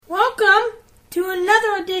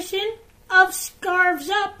edition of Scarves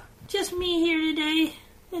Up. Just me here today,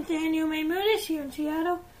 Nathaniel Maymudis here in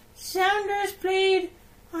Seattle. Sounders played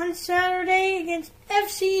on Saturday against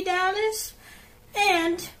FC Dallas,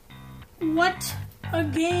 and what a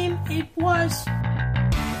game it was.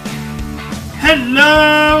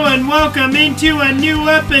 Hello and welcome into a new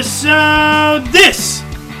episode. This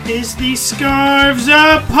is the Scarves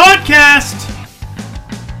Up podcast.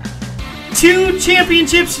 2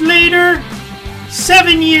 championships later,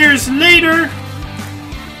 7 years later,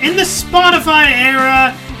 in the Spotify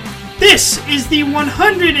era, this is the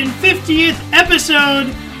 150th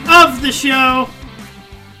episode of the show.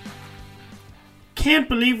 Can't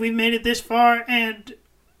believe we made it this far, and,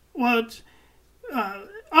 well, it's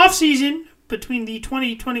off-season between the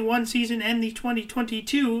 2021 season and the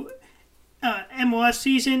 2022 MLS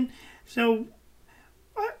season, so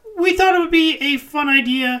we thought it would be a fun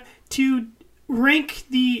idea to rank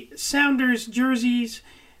the Sounders jerseys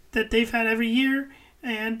that they've had every year,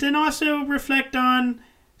 and then also reflect on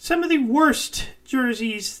some of the worst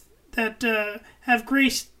jerseys that have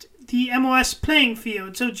graced the MLS playing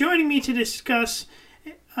field. So joining me to discuss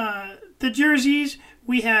the jerseys,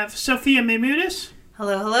 we have Sophia Maymudis.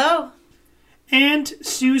 Hello, hello. And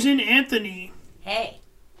Susan Anthony. Hey.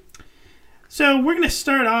 So we're going to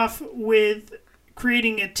start off with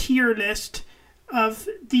creating a tier list of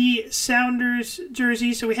the Sounders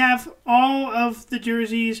jerseys. So we have all of the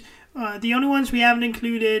jerseys. The only ones we haven't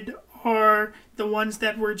included are the ones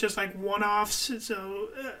that were just like one-offs. So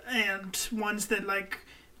and ones that like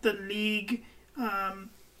the league,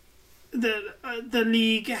 the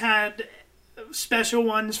league had special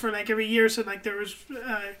ones for like every year. So like there was.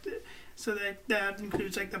 So that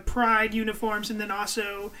includes like the Pride uniforms, and then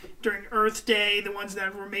also during Earth Day, the ones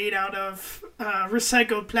that were made out of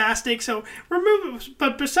recycled plastic. So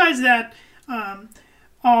but besides that,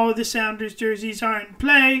 all the Sounders jerseys are in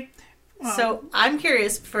play. So I'm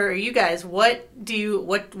curious for you guys, what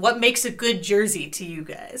makes a good jersey to you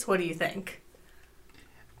guys? What do you think?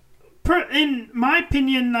 In my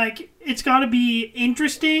opinion, like it's got to be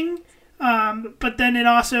interesting, but then it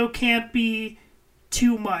also can't be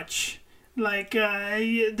too much. Like,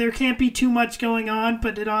 there can't be too much going on,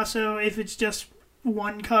 but it also, if it's just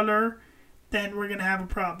one color, then we're going to have a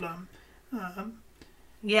problem.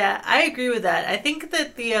 Yeah, I agree with that. I think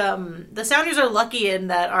that the Sounders are lucky in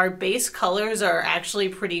that our base colors are actually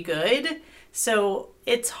pretty good. So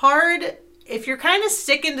it's hard, if you're kind of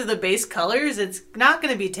sticking to the base colors, it's not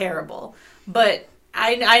going to be terrible. But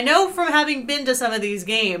I know from having been to some of these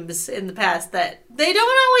games in the past that they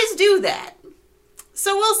don't always do that.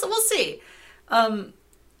 So we'll see.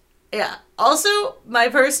 Yeah. Also, my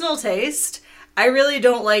personal taste, I really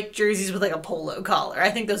don't like jerseys with like a polo collar. I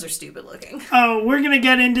think those are stupid looking. Oh, we're going to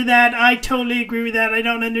get into that. I totally agree with that. I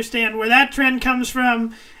don't understand where that trend comes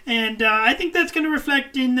from. And I think that's going to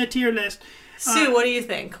reflect in the tier list. Sue, what do you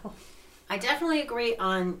think? I definitely agree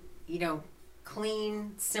on,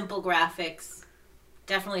 clean, simple graphics.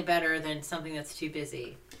 Definitely better than something that's too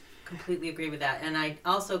busy. Completely agree with that. And I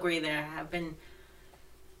also agree there have been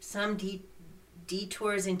some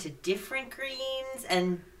detours into different greens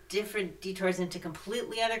and different detours into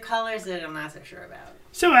completely other colors that I'm not so sure about.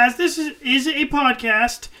 So as this is a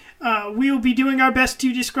podcast, we will be doing our best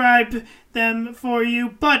to describe them for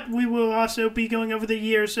you, but we will also be going over the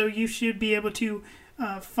years, so you should be able to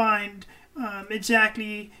find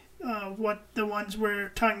exactly what the ones we're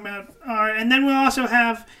talking about are. And then we'll also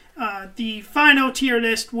have the final tier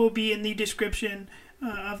list will be in the description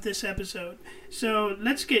of this episode. So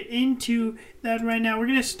let's get into that right now. We're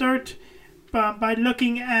going to start by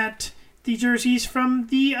looking at the jerseys from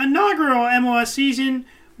the inaugural MLS season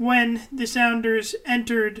when the Sounders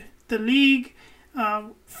entered the league.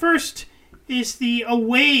 First is the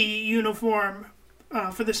away uniform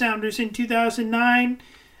for the Sounders in 2009.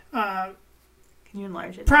 Can you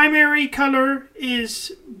enlarge it? Primary color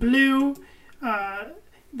is blue. Then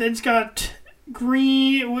it's got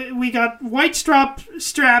green. We got white stripes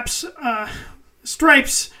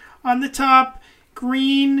on the top,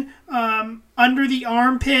 green under the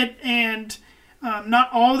armpit, and not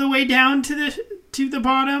all the way down to the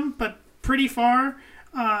bottom, but pretty far.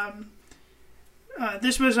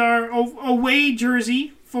 This was our away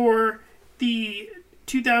jersey for the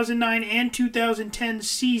 2009 and 2010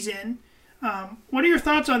 season. What are your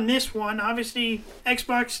thoughts on this one? Obviously,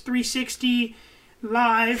 Xbox 360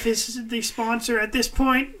 Live is the sponsor at this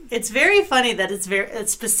point. It's very funny that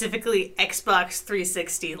it's specifically Xbox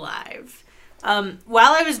 360 Live.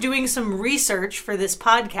 While I was doing some research for this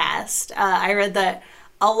podcast, I read that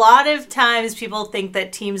a lot of times people think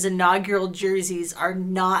that teams' inaugural jerseys are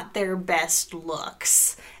not their best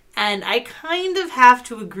looks. And And I kind of have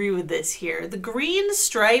to agree with this here. The green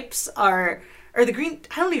stripes are, or the green,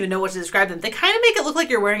 I don't even know what to describe them. They kind of make it look like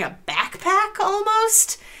you're wearing a backpack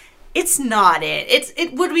almost. It's not it.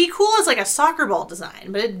 It would be cool as like a soccer ball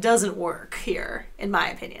design, but it doesn't work here, in my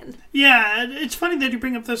opinion. Yeah, it's funny that you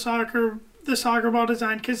bring up the soccer ball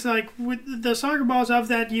design, because like with the soccer balls of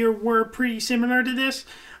that year were pretty similar to this.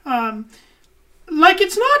 Like,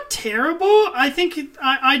 it's not terrible. I think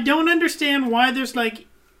I don't understand why there's like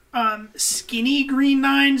skinny green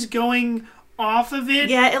lines going off of it.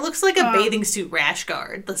 Yeah, it looks like a bathing suit rash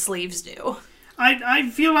guard. The sleeves do. I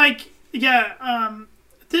feel like, yeah,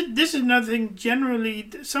 this is another thing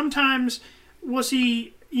generally. Sometimes we'll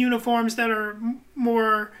see uniforms that are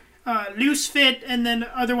more loose fit, and then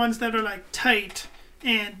other ones that are like tight.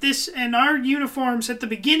 And our uniforms at the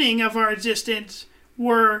beginning of our existence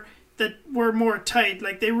were more tight.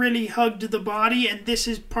 Like, they really hugged the body, and this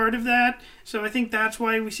is part of that. So I think that's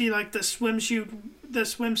why we see like the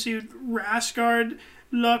swimsuit rash guard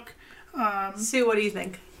look. Sue, what do you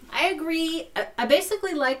think? I agree. I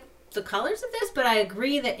basically like the colors of this, but I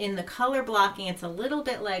agree that in the color blocking, it's a little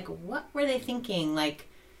bit like, what were they thinking? Like,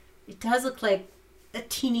 it does look like a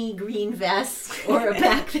teeny green vest or a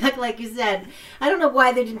backpack, like you said. I don't know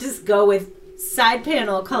why they didn't just go with side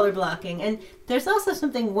panel color blocking. And there's also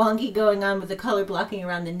something wonky going on with the color blocking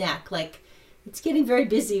around the neck. Like, it's getting very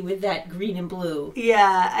busy with that green and blue.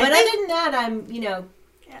 Yeah. But other than that,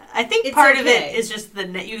 I think it's part of okay. it is just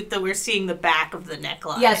that we're seeing the back of the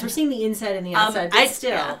neckline. yes, we're seeing the inside and the outside, but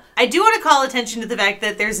still. Yeah. I do want to call attention to the fact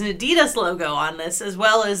that there's an Adidas logo on this, as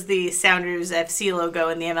well as the Sounders FC logo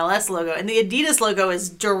and the MLS logo. And the Adidas logo is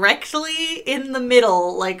directly in the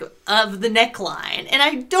middle, like, of the neckline. And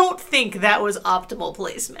I don't think that was optimal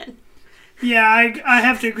placement. Yeah, I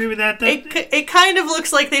have to agree with that. It kind of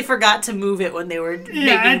looks like they forgot to move it when they were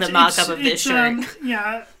making the mock-up of this shirt.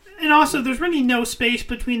 Yeah. And also, there's really no space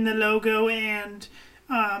between the logo and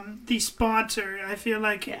the sponsor. I feel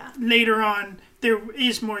like later on there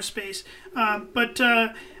is more space. And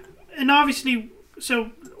obviously, so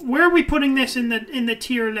where are we putting this in the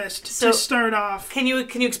tier list to start off? Can you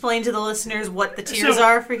explain to the listeners what the tiers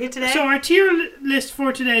are for you today? So our tier list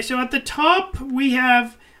for today. So at the top we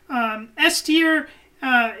have S tier.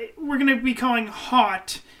 We're going to be calling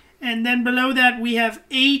hot, and then below that we have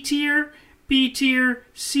A tier, B tier,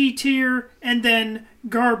 C tier, and then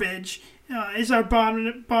garbage is our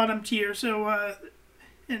bottom tier. So,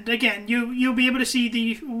 and again, you'll be able to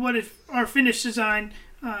see our finished design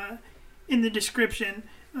in the description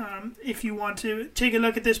if you want to take a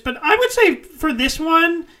look at this. But I would say for this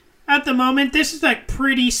one, at the moment, this is like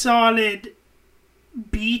pretty solid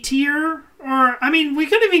B tier. Or, I mean, we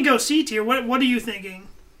could even go C tier. What are you thinking?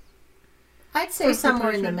 I'd say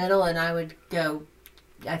somewhere in the middle, and I would go,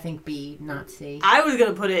 I think, B, not C. I was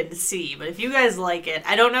going to put it in C, but if you guys like it,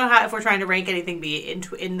 I don't know if we're trying to rank anything B in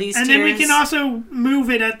these and tiers. then we can also move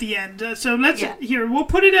it at the end. So we'll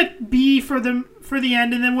put it at B for the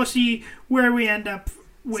end, and then we'll see where we end up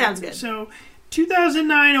with. Sounds good. So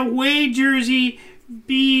 2009 away jersey,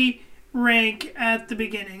 B rank at the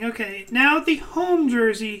beginning. Okay, now the home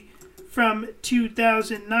jersey from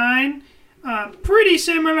 2009. Pretty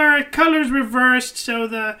similar, colors reversed, so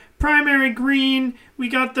the primary green, we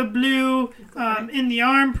got the blue in the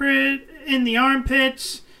armpits.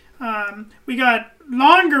 We got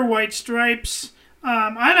longer white stripes.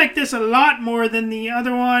 I like this a lot more than the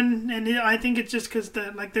other one, and I think it's just because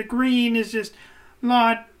the green is just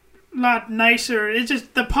lot nicer. It's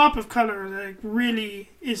just the pop of color really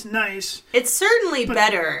is nice. It's certainly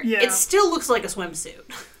better. Yeah. It still looks like a swimsuit.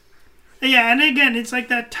 Yeah, and again, it's like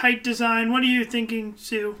that tight design. What are you thinking,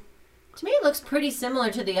 Sue? To me, it looks pretty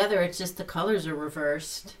similar to the other. It's just the colors are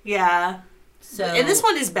reversed. Yeah. So, and this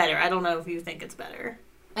one is better. I don't know if you think it's better.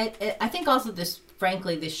 I think also this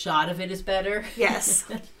shot of it is better. Yes.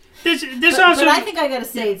 But I think I gotta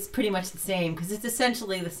say it's pretty much the same, because it's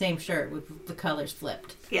essentially the same shirt with the colors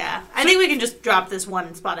flipped. Yeah. I think we can just drop this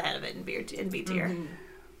one spot ahead of it in B tier. Mm-hmm.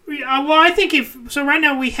 Well, I think right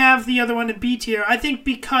now we have the other one in B tier. I think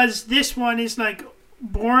because this one is like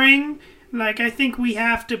boring, I think we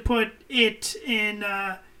have to put it in.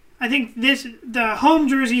 I think the home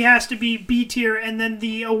jersey has to be B tier, and then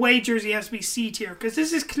the away jersey has to be C tier, because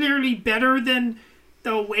this is clearly better than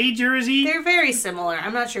the away jersey. They're very similar.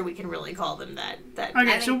 I'm not sure we can really call them that. Okay,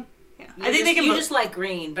 I think they can. You just like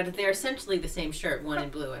green, but they're essentially the same shirt, one in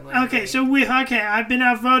blue and one in green. So I've been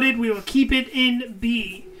outvoted. We will keep it in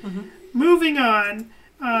B. Mm-hmm. Moving on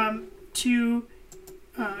to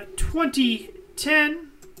 2010.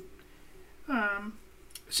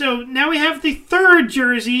 So now we have the third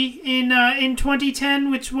jersey in 2010,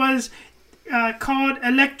 which was called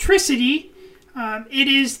Electricity. It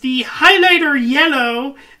is the highlighter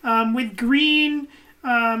yellow with green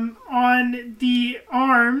on the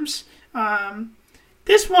arms.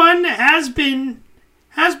 This one has been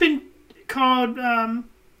called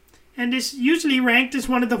and is usually ranked as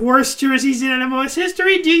one of the worst jerseys in MLS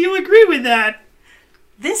history. Do you agree with that?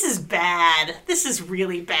 This is bad. This is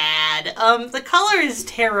really bad. The color is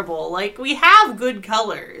terrible. Like, we have good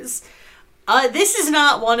colors. This is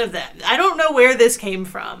not one of them. I don't know where this came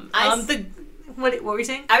from. What were you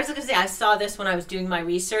saying? I was going to say, I saw this when I was doing my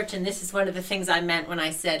research, and this is one of the things I meant when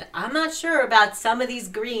I said, I'm not sure about some of these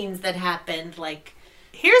greens that happened. Like,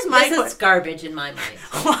 Here's my this is garbage in my mind.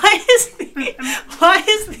 Why is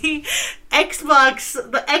the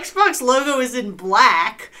Xbox logo is in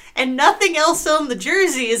black and nothing else on the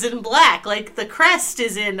jersey is in black? Like, the crest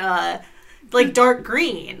is in like dark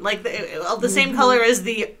green, like the same color as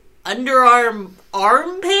the underarm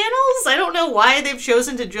arm panels. I don't know why they've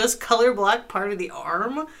chosen to just color block part of the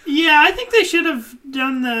arm. Yeah, I think they should have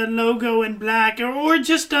done the logo in black or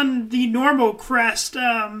just done the normal crest.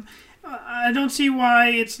 I don't see why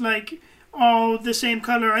it's like all the same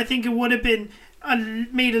color. I think it would have been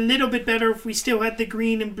made a little bit better if we still had the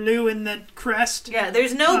green and blue in the crest. Yeah,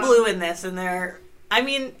 there's no blue in this, and I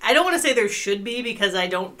mean, I don't want to say there should be because I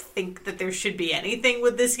don't think that there should be anything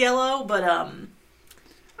with this yellow, but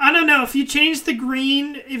I don't know, if you change the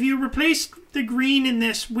green, if you replaced the green in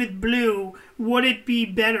this with blue, would it be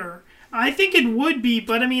better? I think it would be,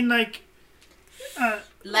 but I mean, like...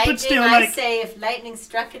 Lightning, but still, I like, say, if lightning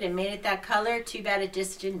struck it and made it that color, too bad it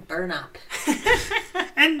just didn't burn up.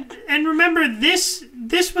 and remember, this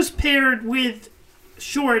was paired with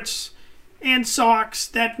shorts and socks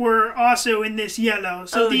that were also in this yellow.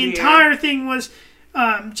 So the entire thing was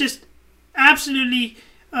just absolutely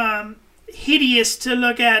hideous to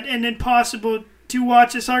look at and impossible to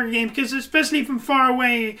watch a soccer game, because especially from far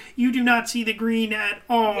away, you do not see the green at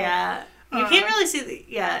all. Yeah. You can't really see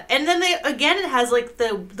and then it has like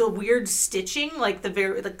the weird stitching, like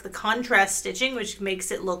the contrast stitching, which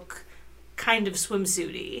makes it look kind of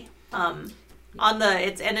swimsuity.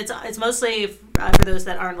 It's mostly for those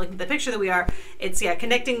that aren't looking at the picture that we are. It's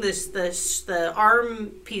connecting the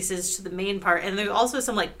arm pieces to the main part, and there's also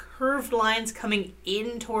some like curved lines coming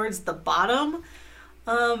in towards the bottom,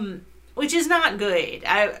 which is not good.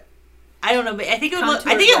 I don't know, but I think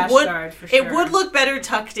it would look better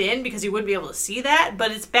tucked in because you wouldn't be able to see that,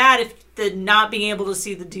 but it's bad if the not being able to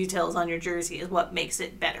see the details on your jersey is what makes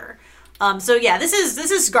it better. So yeah, this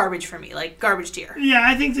is garbage for me, like garbage tier. Yeah,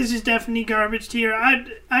 I think this is definitely garbage tier.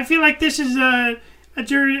 I feel like this is a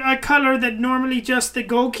color that normally just the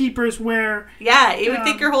goalkeepers wear. Yeah, you would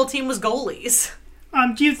think your whole team was goalies.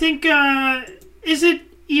 Do you think is it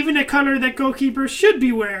even a color that goalkeepers should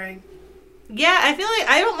be wearing? Yeah, I feel like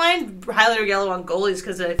I don't mind highlighter yellow on goalies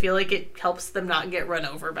because I feel like it helps them not get run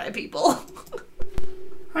over by people.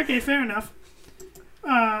 Okay, fair enough.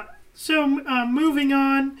 So moving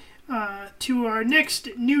on to our next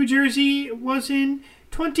New Jersey was in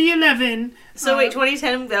 2011. So wait,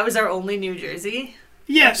 2010, that was our only New Jersey?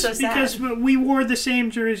 Yes, so because we wore the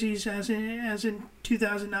same jerseys as in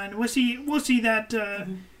 2009. We'll see that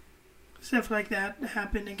stuff like that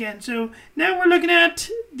happen again. So now we're looking at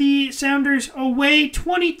the Sounders away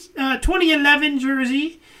 2011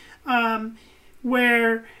 jersey,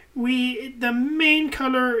 where the main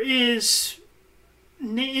color is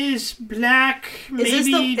black,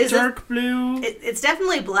 maybe dark blue. It's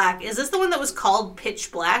definitely black. Is this the one that was called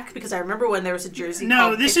Pitch Black? Because I remember when there was a jersey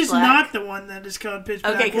called this Pitch is Black. not the one that is called Pitch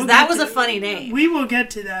Black. Okay, because that was a funny name. We will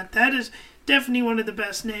get to that. That is definitely one of the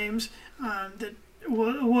best names that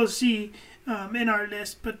we'll see in our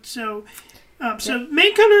list. But so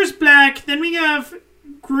main color is black. Then we have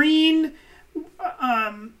green.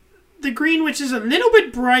 The green, which is a little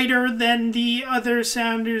bit brighter than the other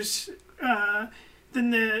Sounders,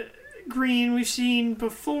 than the green we've seen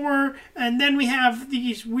before. And then we have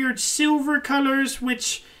these weird silver colors,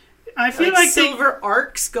 which I feel like silver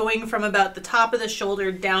arcs going from about the top of the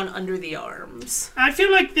shoulder down under the arms. I feel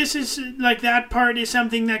like this is like that part is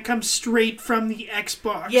something that comes straight from the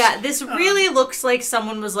Xbox. Yeah, this really looks like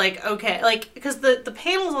someone was like, okay, like, because the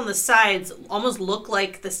panels on the sides almost look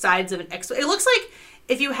like the sides of an Xbox. It looks like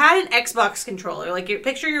if you had an Xbox controller, like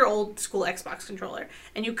picture your old school Xbox controller,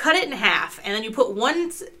 and you cut it in half, and then you put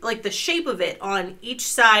like the shape of it on each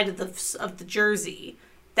side of the jersey.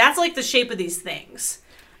 That's like the shape of these things.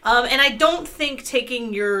 And I don't think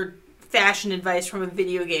taking your fashion advice from a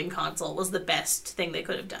video game console was the best thing they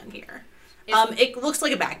could have done here. It looks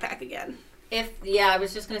like a backpack again. I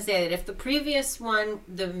was just going to say that if the previous one,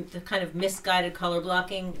 the kind of misguided color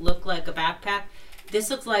blocking looked like a backpack, This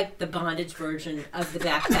looks like the bondage version of the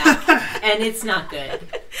backpack, and it's not good.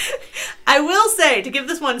 I will say, to give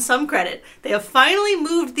this one some credit, they have finally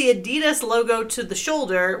moved the Adidas logo to the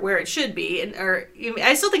shoulder where it should be,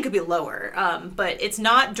 I still think it could be lower, but it's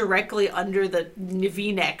not directly under the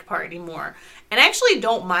V-neck part anymore. And I actually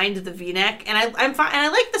don't mind the V-neck, and I'm fine. And I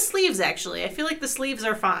like the sleeves, actually. I feel like the sleeves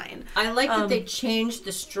are fine. I like that they changed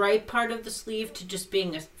the stripe part of the sleeve to just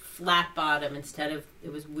being a flat bottom instead of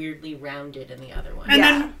it was weirdly rounded in the other one.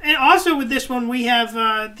 And also with this one, we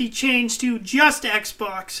have the change to just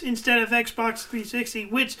Xbox instead of Xbox 360,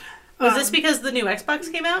 which... Was this because the new Xbox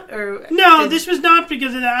came out? Or no, this was not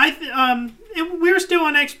because of that. We're still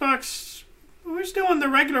on Xbox. We're still on the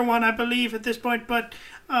regular one, I believe, at this point, but...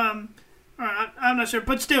 I'm not sure,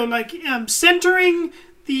 but still, like, centering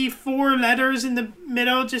the 4 letters in the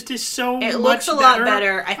middle just is so much better. It looks a lot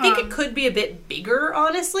better. I think it could be a bit bigger,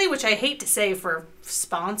 honestly, which I hate to say for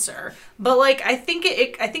sponsor, but like I think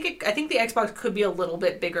the Xbox could be a little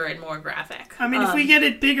bit bigger and more graphic. I mean, if we get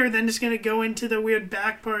it bigger, then it's going to go into the weird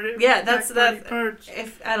back part. Yeah, that's part.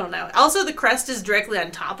 If I don't know. Also, the crest is directly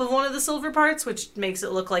on top of one of the silver parts, which makes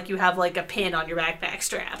it look like you have like a pin on your backpack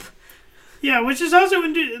strap. Yeah, which is also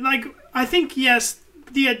like I think yes,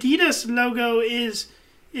 the Adidas logo is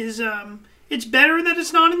it's better that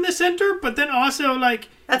it's not in the center, but then also like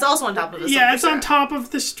that's also on top of the silver it's strap. On top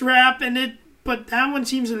of the strap, but that one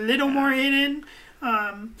seems a little more hidden.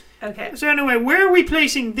 Okay. So anyway, where are we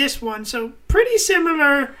placing this one? So pretty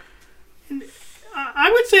similar.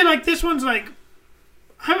 I would say like this one's like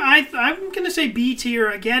I'm gonna say B tier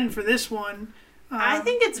again for this one. I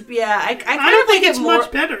think it's I don't think it's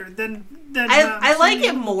much better than I like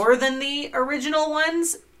it more than the original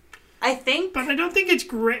ones. I think, but I don't think it's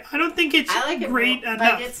great. I don't think it's great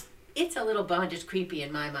enough. But it's a little bondage creepy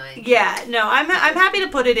in my mind. Yeah, no, I'm happy to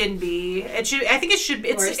put it in B. It should. I think it should.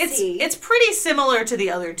 It's pretty similar to the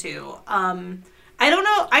other two. I don't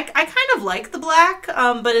know. I kind of like the black,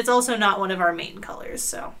 but it's also not one of our main colors,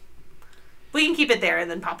 so we can keep it there and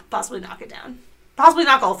then possibly knock it down. Possibly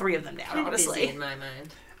knock all 3 of them down. Kind of honestly, busy in my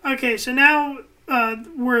mind. Okay, so now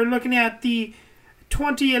we're looking at the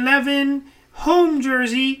 2011 home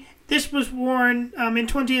jersey. This was worn in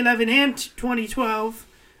 2011 and 2012.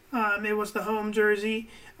 It was the home jersey.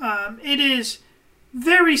 It is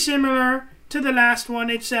very similar to the last one,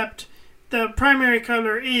 except the primary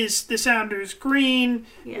color is the Sounders green.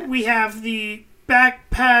 Yeah. We have the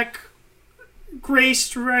backpack gray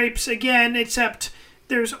stripes again, except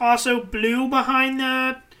there's also blue behind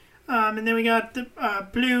that. And then we got the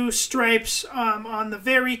blue stripes on the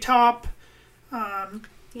very top.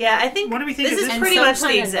 Yeah, I think. What do we think? This of is this? pretty And much some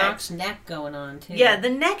the kind of exact. notched neck going on too. Yeah, the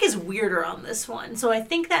neck is weirder on this one, so I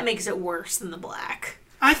think that makes it worse than the black.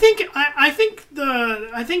 I think it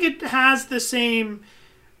has the same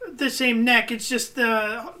neck. It's just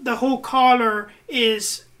the whole collar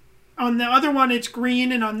is on the other one it's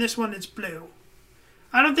green and on this one it's blue.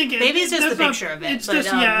 I don't think maybe it's just the picture of it. It's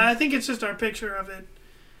just I think it's just our picture of it.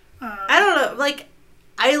 I don't know, like.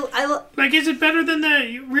 Like, is it better than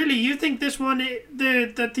really? You think this one,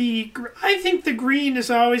 I think the green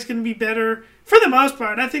is always going to be better for the most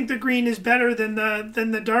part. I think the green is better than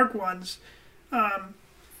the dark ones.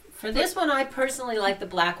 For this one, I personally like the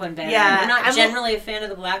black one better. Yeah, I'm not generally a fan of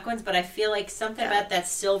the black ones, but I feel like something about that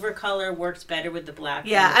silver color works better with the black.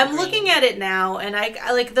 Yeah, I'm looking at it now, and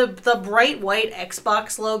I like the bright white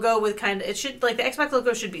Xbox logo with kind of it should like the Xbox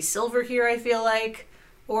logo should be silver here. I feel like.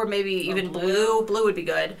 Or maybe even blue. Blue would be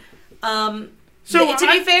good. So to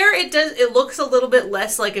be fair, it looks a little bit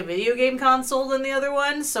less like a video game console than the other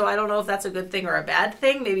one. So I don't know if that's a good thing or a bad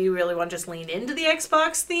thing. Maybe you really want to just lean into the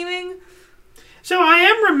Xbox theming. So I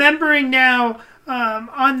am remembering now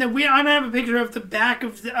I don't have a picture of the back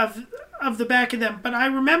of the back of them, but I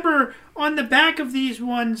remember on the back of these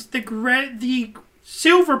ones the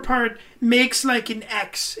silver part makes like an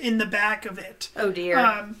X in the back of it. Oh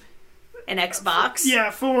dear. An Xbox?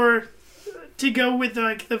 Yeah, to go with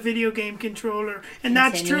like the video game controller, and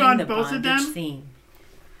that's true on both of them. Theme.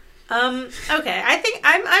 Okay, I think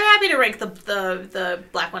I'm happy to rank the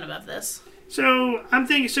black one above this. So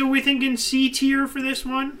we're thinking C tier for this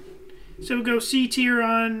one. So we'll go C tier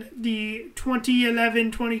on the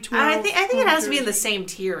 2011, 2012. I think it has to be in the same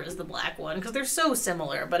tier as the black one because they're so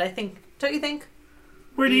similar. But don't you think?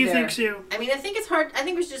 Where do you think, Sue? I mean, I think it's hard. I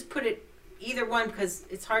think we should just put it either one because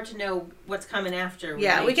it's hard to know what's coming after.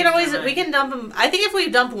 Yeah, we can dump them. I think if we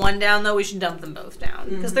dump one down though, we should dump them both down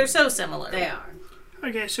because they're so similar. They are.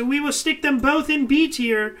 Okay, so we will stick them both in B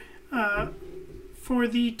tier for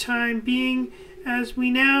the time being, as we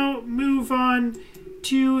now move on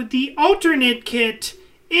to the alternate kit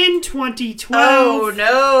in 2012. Oh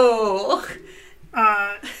no!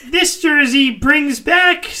 This jersey brings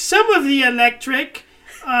back some of the electric,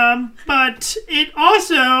 but it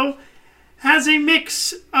also has a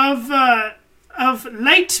mix of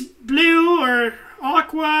light blue or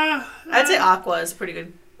aqua. I'd say aqua is pretty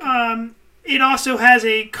good. It also has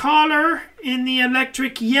a collar in the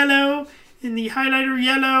electric yellow, in the highlighter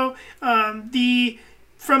yellow.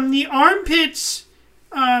 From the armpits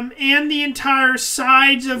and the entire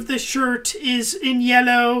sides of the shirt is in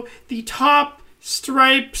yellow. The top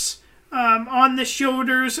stripes on the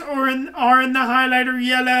shoulders are in the highlighter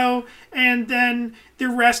yellow, and then the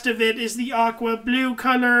rest of it is the aqua blue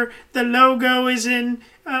color. The logo is in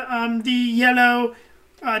the yellow.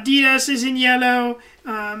 Adidas is in yellow.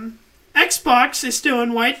 Xbox is still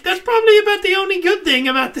in white. That's probably about the only good thing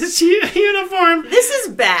about this uniform. This is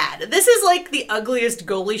bad. This is like the ugliest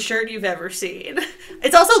goalie shirt you've ever seen.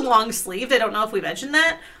 It's also long sleeved. I don't know if we mentioned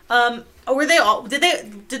that. Were they all? Did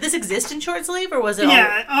this exist in short sleeve, or was it?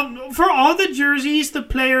 Yeah. For all the jerseys, the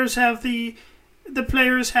players have the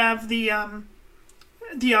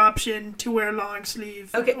option to wear long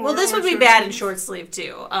sleeve. Okay. Well, this would be bad in short sleeve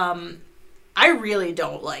too. I really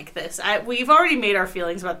don't like this. We've already made our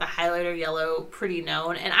feelings about the highlighter yellow pretty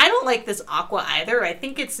known, and I don't like this aqua either. I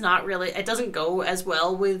think it's not really, it doesn't go as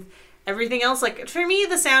well with everything else. Like, for me,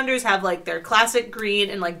 the Sounders have, like, their classic green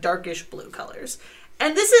and, like, darkish blue colors.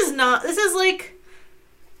 And this is not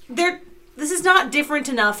different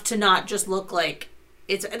enough to not just look like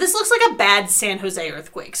this looks like a bad San Jose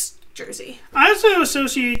Earthquakes jersey. I also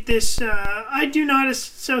associate this, I do not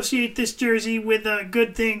associate this jersey with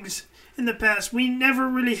good things in the past. We never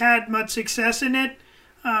really had much success in it,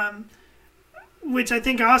 which I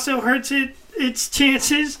think also hurts its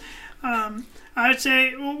chances. I would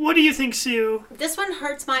say, what do you think, Sue? This one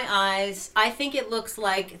hurts my eyes. I think it looks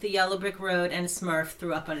like the Yellow Brick Road and Smurf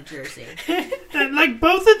threw up on a jersey. Like,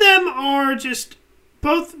 both of them are just,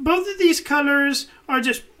 both of these colors are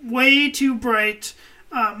just way too bright.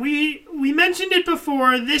 We mentioned it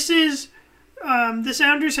before. This is, the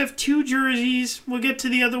Sounders have two jerseys. We'll get to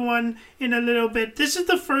the other one in a little bit. This is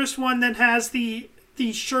the first one that has the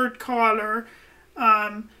shirt collar.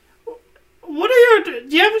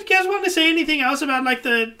 Do you guys want to say anything else about, like,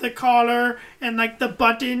 the collar and, like, the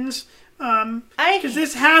buttons? Because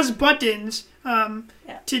this has buttons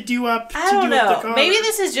to do up. I don't know. Up the collar. Maybe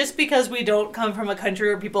this is just because we don't come from a country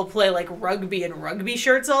where people play, like, rugby and rugby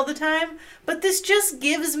shirts all the time. But this just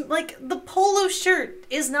gives, like, the polo shirt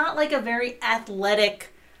is not, like, a very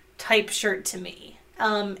athletic type shirt to me.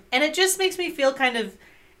 And it just makes me feel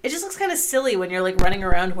it just looks kind of silly when you're, like, running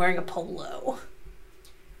around wearing a polo.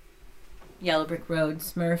 Yellow Brick Road,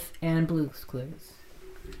 Smurf, and Blue's Clues.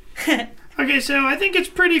 Okay, so I think it's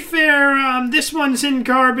pretty fair. This one's in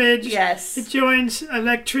garbage. Yes. It joins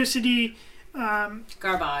electricity.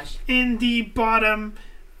 Garbage. In the bottom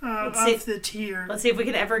of the tier. Let's see if we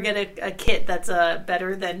can ever get a kit that's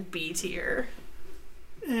better than B tier.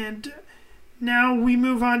 And now we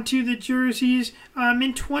move on to the jerseys.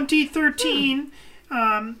 In 2013,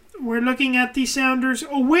 we're looking at the Sounders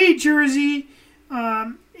away jersey.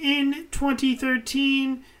 In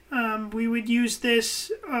 2013, we would use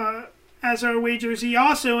this as our away jersey.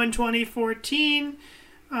 Also in 2014,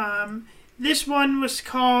 this one was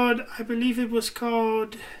called, I believe it was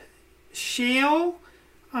called Shale.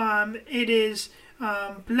 It is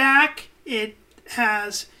black. It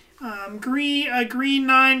has a green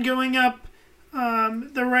line going up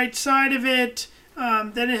the right side of it.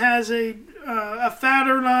 Then it has a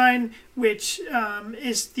fatter line, which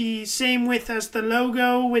is the same width as the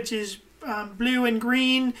logo, which is blue and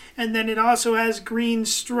green, and then it also has green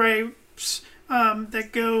stripes that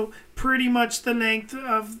go pretty much the length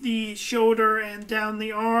of the shoulder and down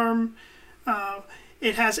the arm.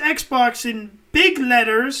 It has Xbox in big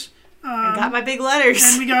letters. I got my big letters.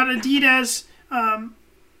 And we got Adidas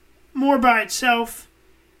more by itself.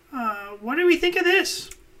 What do we think of this?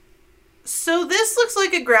 So this looks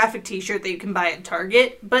like a graphic t-shirt that you can buy at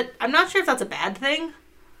Target, but I'm not sure if that's a bad thing.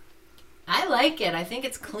 I like it. I think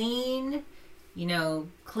it's clean,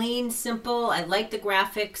 clean, simple. I like the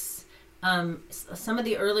graphics. Some of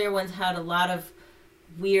the earlier ones had a lot of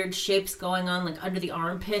weird shapes going on, like under the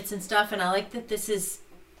armpits and stuff, and I like that this is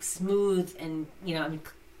smooth and,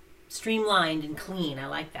 streamlined and clean. I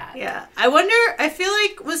like that. Yeah. I feel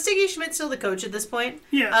like, was Stiggy Schmidt still the coach at this point?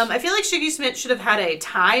 Yes. I feel like Stiggy Schmidt should have had a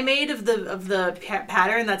tie made of the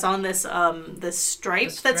pattern that's on this this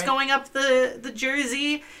stripe that's going up the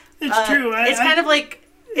jersey. It's true. It's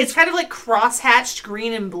kind of like cross-hatched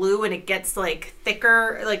green and blue, and it gets, like,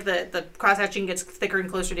 thicker, like the cross-hatching gets thicker and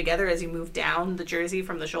closer together as you move down the jersey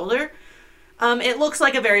from the shoulder. It looks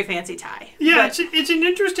like a very fancy tie. Yeah, it's an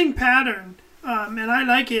interesting pattern. and I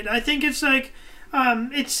like it. I think it's like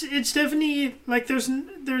it's definitely like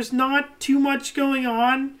there's not too much going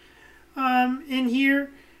on in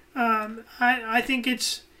here. I think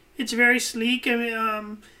it's very sleek. I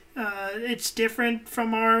mean, it's different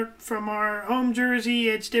from our home jersey.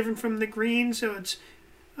 It's different from the green, so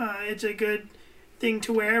it's a good thing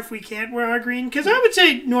to wear if we can't wear our green. Because I would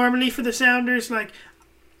say normally for the Sounders, like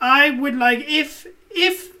I would like if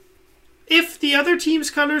the other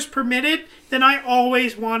team's colors permit it, then I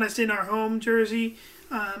always want us in our home jersey.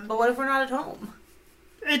 But what if we're not at home?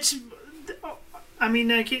 I mean,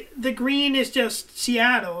 like the green is just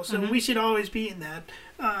Seattle, so we should always be in that.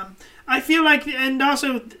 I feel like, and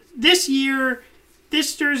also this year,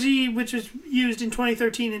 this jersey, which was used in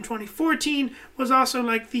 2013 and 2014, was also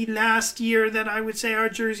like the last year that I would say our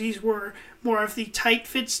jerseys were more of the tight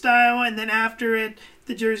fit style, and then after it,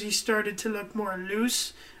 the jerseys started to look more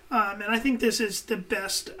loose. And I think this is the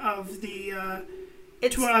best of the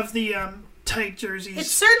tight jerseys.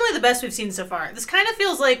 It's certainly the best we've seen so far. This kind of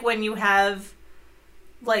feels like when you have,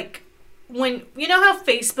 like, when you know how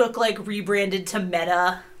Facebook like rebranded to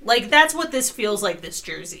Meta, like that's what this feels like. This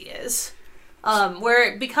jersey is,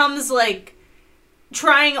 where it becomes like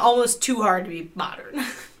trying almost too hard to be modern.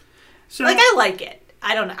 So, like I like it.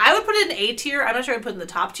 I don't know. I would put it in A tier. I'm not sure I'd put it in the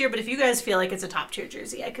top tier, but if you guys feel like it's a top tier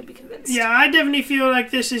jersey, I could be convinced. Yeah, I definitely feel like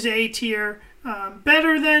this is A tier,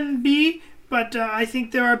 better than B, but I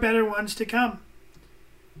think there are better ones to come.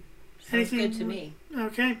 Sounds good to me.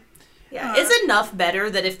 Okay. Yeah, it's enough better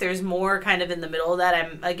that if there's more kind of in the middle of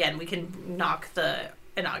that, we can knock the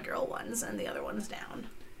inaugural ones and the other ones down.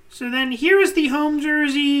 So then here is the home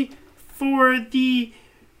jersey for the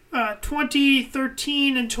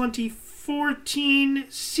 2013 and 2014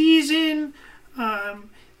 season.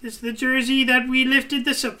 This is the jersey that we lifted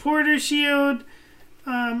the supporter shield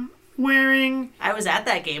wearing. I was at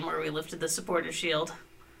that game where we lifted the supporter shield.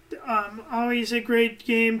 Always a great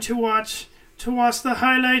game to watch the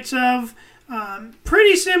highlights of.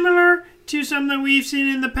 Pretty similar to some that we've seen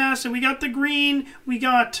in the past. So we got the green, we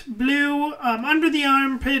got blue under the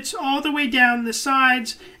armpits all the way down the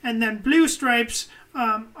sides, and then blue stripes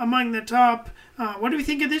among the top. What do we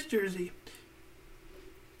think of this jersey?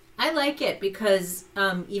 I like it because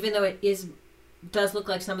even though it does look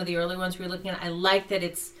like some of the early ones we were looking at, I like that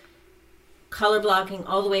it's color blocking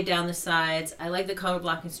all the way down the sides. I like the color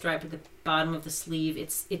blocking stripe at the bottom of the sleeve.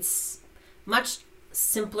 It's much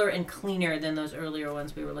simpler and cleaner than those earlier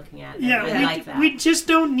ones we were looking at. Yeah, I like that. We just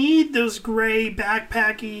don't need those gray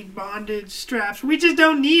backpacky bondage straps. We just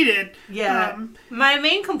don't need it. Yeah. My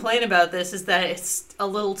main complaint about this is that it's a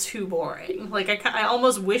little too boring. Like, I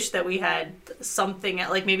almost wish that we had something,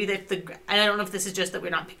 like maybe and I don't know if this is just that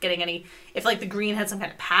we're not getting any, if like the green had some kind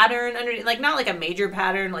of pattern underneath, like not like a major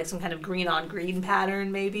pattern, like some kind of green on green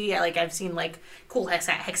pattern maybe. Like I've seen like cool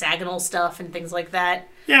hexagonal stuff and things like that.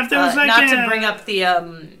 Yeah, if there was like not to bring up the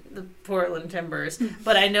Portland Timbers,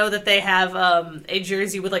 but I know that they have a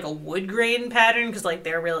jersey with like a wood grain pattern because like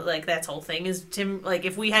they're really like that's whole thing is like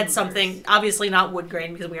if we had something obviously not wood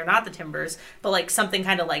grain because we are not the Timbers, but like something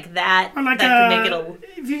kind of like that or like that could make it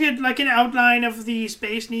if you get like an outline of the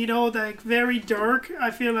Space Needle, like very dark,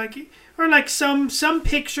 I feel like, or like some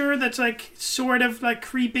picture that's like sort of like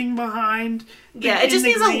creeping behind. Yeah, it just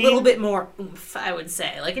needs a little bit more oomph, I would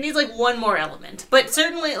say. Like it needs like one more element, but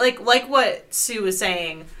certainly like what Sue was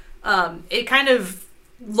saying. It kind of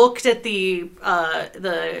looked at the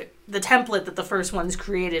template that the first ones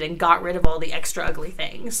created and got rid of all the extra ugly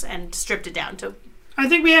things and stripped it down to. I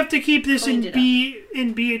think we have to keep this in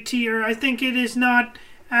B tier. I think it is not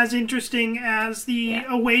as interesting as the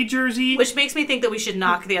away jersey, which makes me think that we should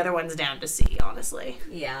knock the other ones down to C. Honestly,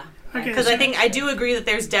 yeah. Okay, because I do agree that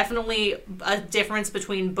there's definitely a difference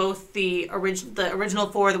between both the original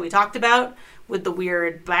four that we talked about with the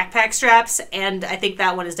weird backpack straps, and I think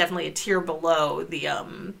that one is definitely a tier below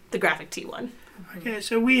the graphic tee one. Okay,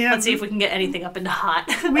 so we have. Let's see if we can get anything up into hot.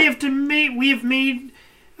 We have made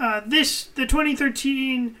this the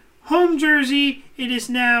 2013 home jersey. It is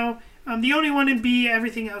now the only one in B.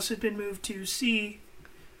 Everything else has been moved to C.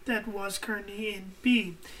 That was currently in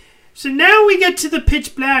B. So now we get to the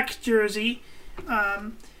pitch black jersey.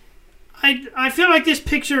 I feel like this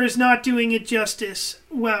picture is not doing it justice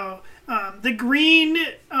well. The green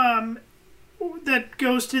that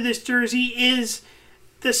goes to this jersey is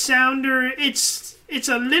the Sounder. It's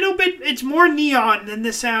a little bit. It's more neon than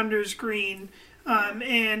the Sounders green,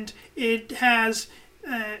 and it has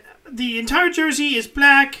the entire jersey is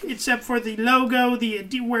black except for the logo,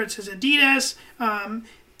 where it says Adidas.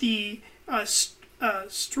 The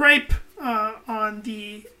stripe on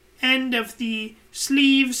the end of the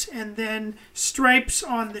sleeves, and then stripes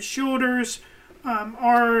on the shoulders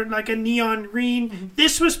are like a neon green.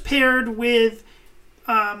 This was paired with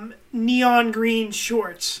neon green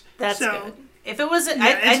shorts. That's so, good. If it was, Yeah,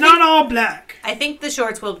 I it's think, not all black. I think the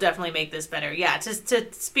shorts will definitely make this better. Yeah,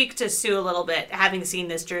 to speak to Sue a little bit, having seen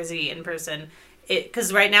this jersey in person,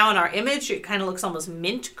 because right now in our image it kind of looks almost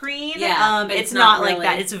mint green. Yeah, but it's not like really.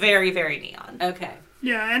 that. It's very, very neon. Okay.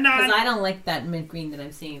 Yeah, and Because I don't like that mint green that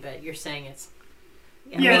I'm seeing, but you're saying it's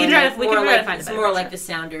Yeah, we can try to find a it's better more picture. like the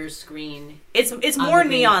Sounders green. It's on more the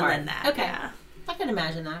green neon part. than that. Okay. Yeah. I can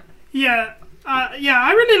imagine that. yeah,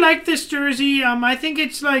 I really like this jersey. I think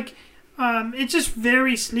it's like it's just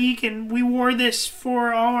very sleek, and we wore this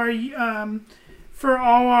for all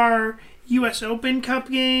our U.S. Open Cup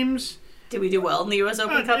games. Did we do well in the U.S.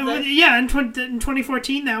 Open Cup then? Yeah, in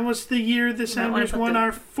 2014, that was the year the might wanna Sounders put won the-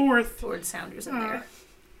 our fourth Lord Sounders in there.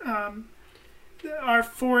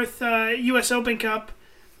 U.S. Open Cup.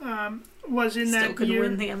 Was in Still that could year.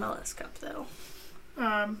 win the MLS Cup though.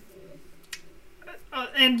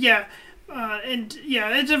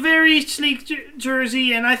 It's a very sleek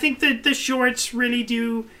jersey, and I think that the shorts really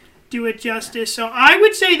do it justice. So I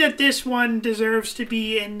would say that this one deserves to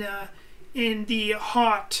be in the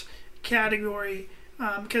hot category,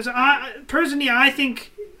 because I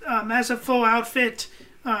think as a full outfit,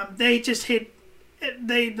 they just hit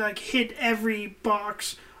every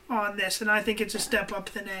box on this, and I think it's a step up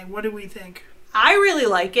the name. What do we think? I really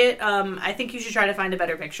like it. I think you should try to find a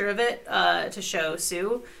better picture of it to show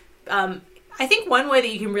Sue. I think one way that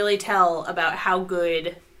you can really tell about how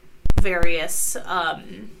good various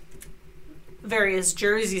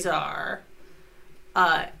jerseys are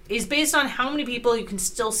is based on how many people you can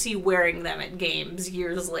still see wearing them at games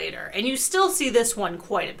years later, and you still see this one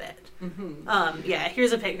quite a bit.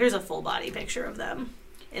 Here's a full body picture of them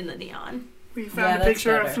in the neon. We found a that's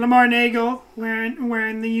picture of better. Lamar Nagel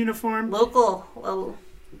wearing the uniform. Local,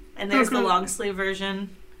 and there's the Okay. long sleeve version.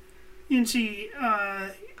 You can see,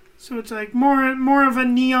 so it's like more of a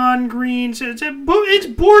neon green. So it's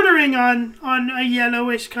bordering on a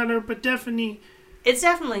yellowish color, but definitely It's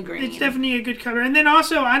definitely green. it's definitely a good color. And then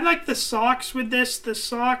also, I like the socks with this. The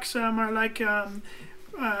socks are like have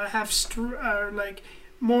like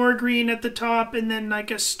more green at the top, and then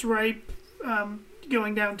like a stripe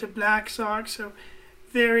going down to black socks. So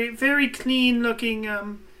very, very clean looking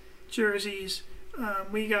jerseys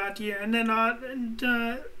we got here. And then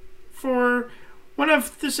for one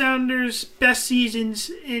of the Sounders' best seasons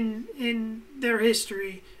in their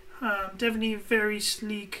history, definitely a very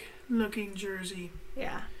sleek looking jersey.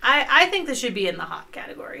 Yeah, I think this should be in the hot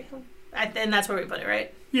category, and that's where we put it,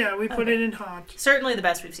 right? Yeah, we put Okay. it in hot. Certainly the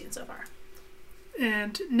best we've seen so far.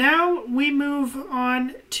 And now we move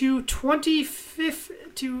on to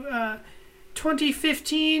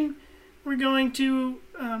 2015. We're going to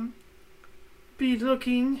be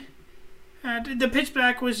looking at the pitch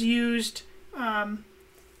black was used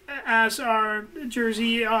as our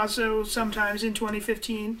jersey also sometimes in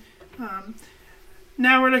 2015.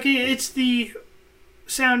 Now we're looking at it's the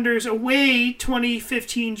Sounders away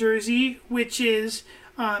 2015 jersey, which is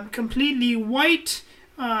completely white.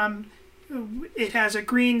 It has a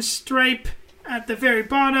green stripe at the very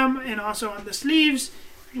bottom and also on the sleeves.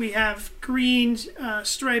 We have green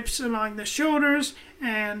stripes along the shoulders,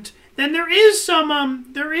 and then there is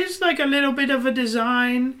there is like a little bit of a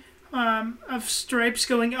design of stripes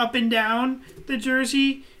going up and down the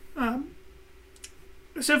jersey.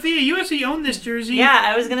 Sophia, you actually own this jersey. Yeah,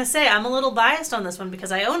 I was gonna say I'm a little biased on this one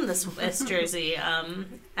because I own this jersey.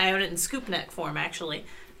 I own it in scoop neck form, actually.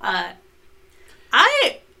 I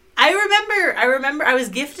remember I was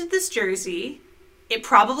gifted this jersey. It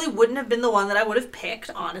probably wouldn't have been the one that I would have picked,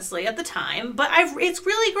 honestly, at the time. But it's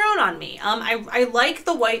really grown on me. I like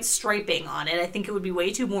the white striping on it. I think it would be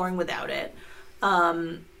way too boring without it.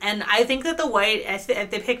 And I think that the white,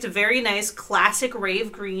 they picked a very nice classic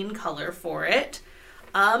rave green color for it.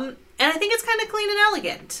 And I think it's kind of clean and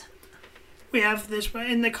elegant. We have this one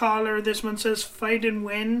in the collar. This one says "Fight and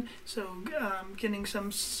Win," so getting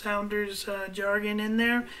some Sounders jargon in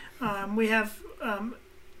there. We have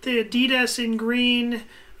the Adidas in green.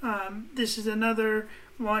 This is another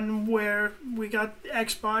one where we got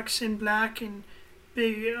Xbox in black and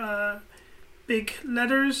big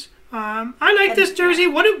letters. I like this jersey.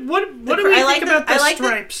 What do we think about the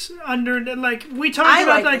stripes under? Like we talked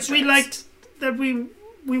about, like we liked that we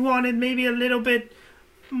wanted maybe a little bit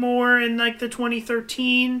more in like the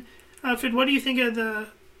 2013 outfit. What do you think of the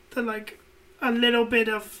like a little bit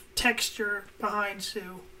of texture behind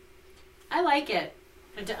Sue? I like it.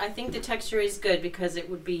 I think the texture is good because it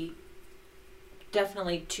would be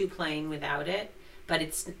definitely too plain without it, but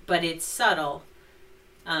it's subtle.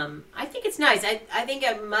 I think it's nice. I think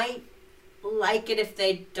it might like it if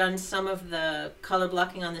they'd done some of the color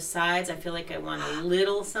blocking on the sides. I feel like I want a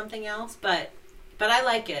little something else, but I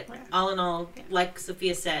like it. Yeah. All in all, like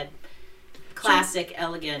Sophia said, classic,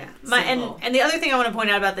 elegant, and simple. the other thing I want to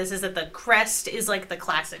point out about this is that the crest is like the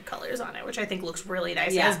classic colors on it, which I think looks really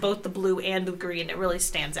nice. Yeah. It has both the blue and the green. It really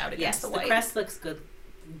stands out against Yes, the the white. crest looks good.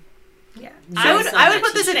 Yeah, Nice I would on I would that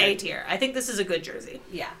put this in A t-shirt. tier. I think this is a good jersey.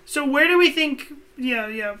 Yeah. So where do we think?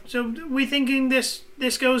 Yeah. So we thinking this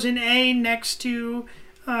goes in A next to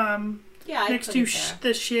Yeah, I next put to it there.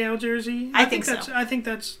 the Shale jersey. I think so. I think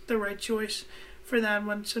that's the right choice for that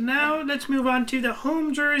one. So now let's move on to the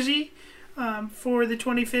home jersey for the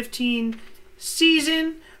 2015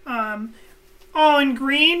 season. All in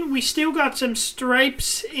green. We still got some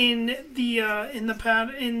stripes in the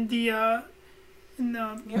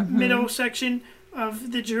middle section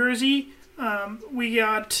of the jersey. We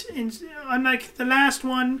got, unlike the last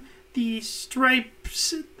one, the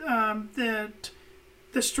stripes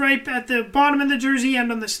the stripe at the bottom of the jersey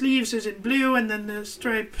and on the sleeves is in blue, and then the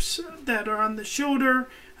stripes that are on the shoulder,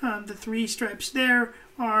 the 3 stripes there,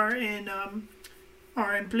 are in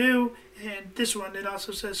blue. And this one, it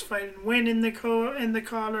also says "Fight and Win" in the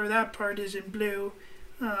collar. That part is in blue,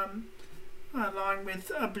 along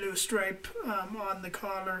with a blue stripe on the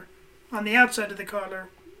collar, on the outside of the collar.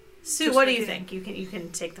 Sue, Just what do like you it. think? You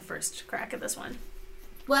can take the first crack at this one.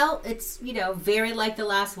 Well, it's, very like the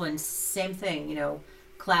last one. Same thing,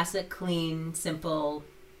 classic, clean, simple,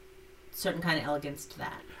 certain kind of elegance to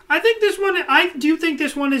that. I do think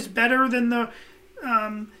this one is better than the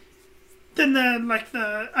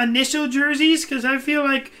initial jerseys, because I feel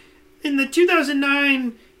like in the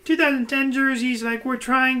 2010 jerseys,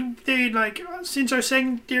 since our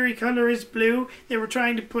secondary color is blue,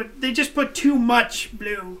 they just put too much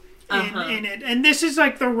blue in it, and this is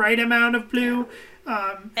like the right amount of blue.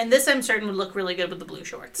 And this, I'm certain, would look really good with the blue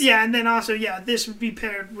shorts. Yeah, and then also, this would be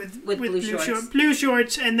paired with blue shorts. Blue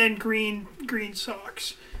shorts, and then green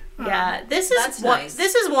socks. Yeah, this That's is nice.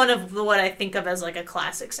 this is one of what I think of as like a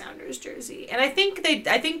classic Sounders jersey, and I think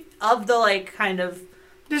of the like kind of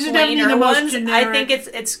This is definitely plainer the most ones. generic. I think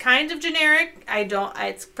it's kind of generic.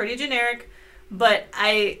 It's pretty generic, but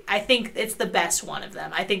I think it's the best one of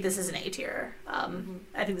them. I think this is an A tier.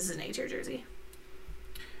 I think this is an A tier jersey.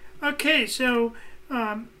 Okay, so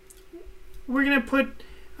we're going to put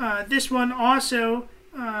this one also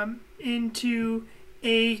into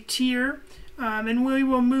A tier, and we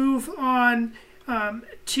will move on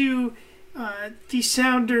to the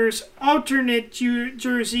Sounders alternate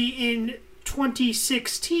jersey in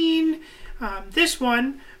 2016. This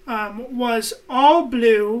one was all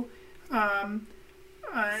blue.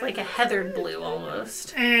 It's like a heathered blue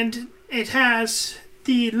almost. And it has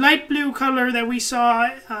the light blue color that we saw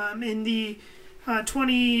in the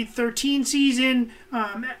 2013 season,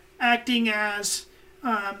 acting as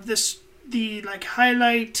the like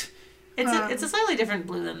highlight. It's a slightly different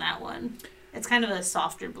blue than that one. It's kind of a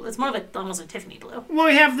softer blue. It's more like almost a Tiffany blue. Well,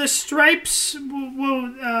 we have the stripes.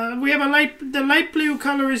 We have the light blue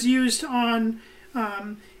color is used on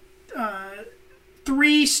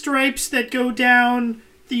 3 stripes that go down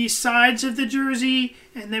the sides of the jersey,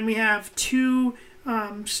 and then we have 2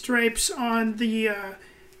 stripes on the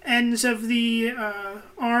ends of the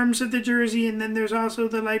arms of the jersey, and then there's also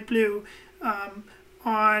the light blue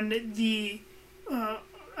on the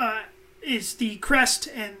is the crest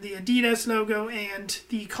and the Adidas logo and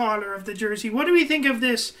the collar of the jersey. What do we think of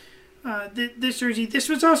this this jersey? This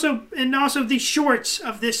was also the shorts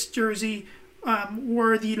of this jersey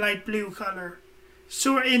were the light blue color,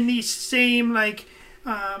 so in the same like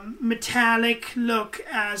metallic look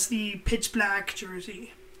as the pitch black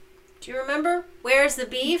jersey. Do you remember? Where's the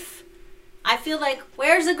beef? I feel like,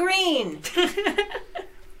 where's the green?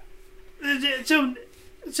 I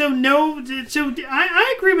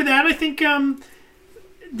agree with that. I think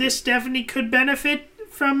this definitely could benefit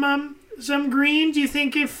from some green. Do you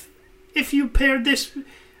think if you paired this,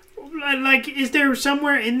 like, is there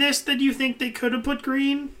somewhere in this that you think they could have put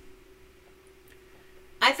green?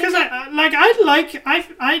 I think. Because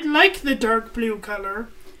I like the dark blue color.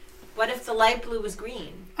 What if the light blue was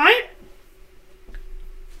green?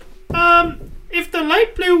 If the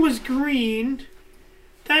light blue was green,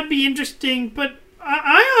 that'd be interesting. But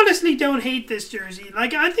I honestly don't hate this jersey.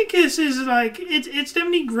 Like, I think this is like it's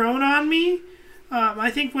definitely grown on me. I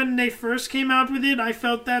think when they first came out with it, I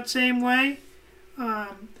felt that same way.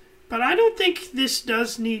 But I don't think this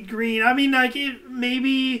does need green. I mean, like, it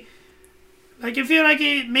maybe. Like, I feel like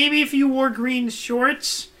maybe if you wore green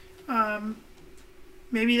shorts,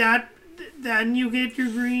 maybe that then you get your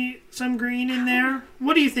some green in there.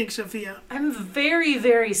 What do you think, Sophia? I'm very,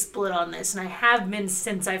 very split on this, and I have been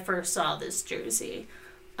since I first saw this jersey.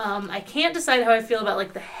 I can't decide how I feel about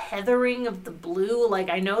like the heathering of the blue. Like,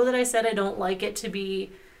 I know that I said I don't like it to be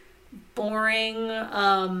boring,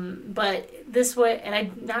 but this way, and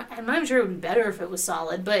I'm not even sure it would be better if it was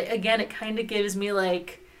solid. But again, it kind of gives me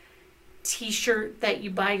like T-shirt that you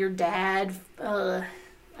buy your dad. I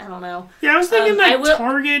don't know. Yeah, I was thinking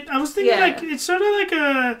Target. I was thinking like it's sort of like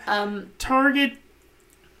a Target.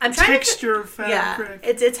 I'm trying texture fabric. Yeah,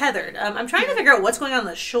 it's heathered. I'm trying to figure out what's going on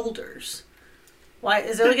the shoulders. Why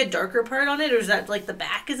is there like a darker part on it, or is that like the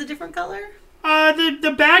back is a different color?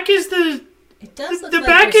 The back is the. It does look the like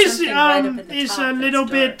back there's is something right up at the is top a that's little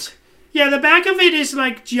dark. bit. Yeah, the back of it is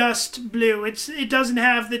like just blue. It doesn't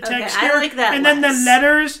have the texture. I like that. And then the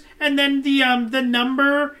letters, and then the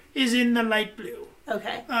number is in the light blue.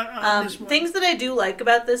 Okay. This one. Things that I do like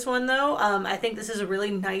about this one, though, I think this is a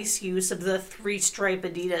really nice use of the 3-stripe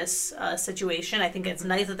Adidas situation. I think it's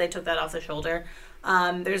nice that they took that off the shoulder.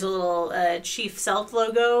 There's a little Chief Self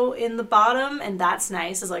logo in the bottom, and that's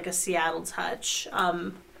nice as like a Seattle touch.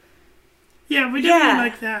 Yeah, we definitely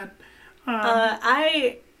like that.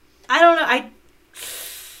 I don't know.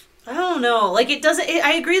 I don't know. Like, it doesn't.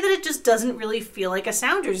 I agree that it just doesn't really feel like a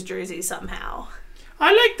Sounders jersey somehow.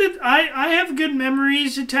 I like that. I have good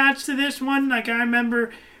memories attached to this one. Like, I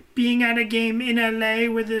remember being at a game in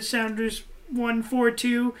LA where the Sounders won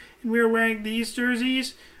 4-2, and we were wearing these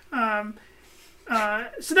jerseys. So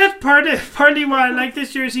that's partly why I like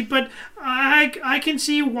this jersey. But I can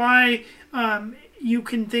see why you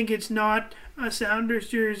can think it's not a Sounders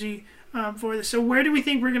jersey for this. So where do we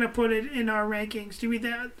think we're going to put it in our rankings? Do we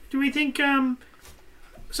think? So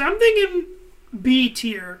I'm thinking B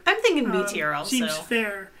tier. I'm thinking B tier also. Seems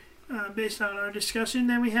fair based on our discussion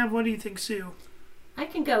that we have. What do you think, Sue? I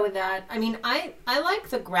can go with that. I mean, I like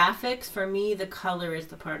the graphics. For me, the color is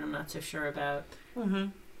the part I'm not so sure about. Mm-hmm.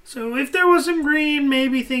 So if there was some green,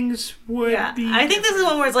 maybe things would be. I think this is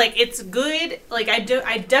one where it's like it's good. Like I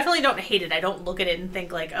definitely don't hate it. I don't look at it and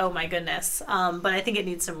think like, oh my goodness. But I think it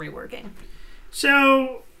needs some reworking.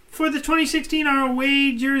 So for the 2016, our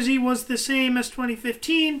away jersey was the same as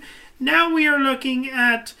 2015. Now we are looking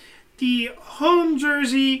at the home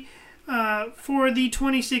jersey for the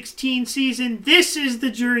 2016 season. This is the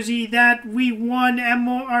jersey that we won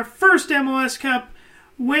our first MLS Cup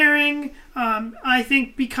wearing. I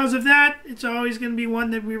think because of that, it's always going to be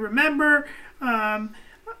one that we remember.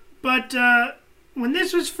 But when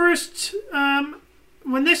this first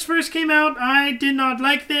came out, I did not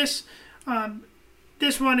like this.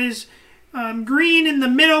 This one is green in the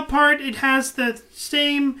middle part. It has the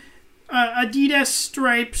same Adidas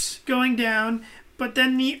stripes going down, but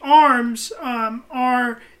then the arms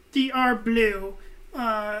are blue.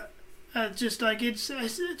 Just like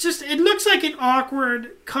it looks like an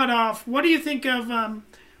awkward cutoff. What do you think of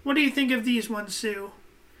these ones, Sue?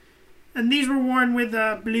 And these were worn with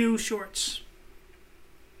blue shorts.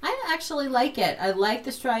 I actually like it. I like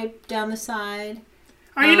the stripe down the side.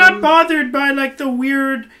 Are you not bothered by like the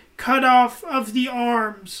weird cutoff of the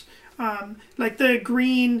arms, like the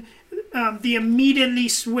green, the immediately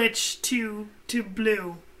switch to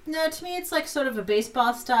blue? No, to me it's like sort of a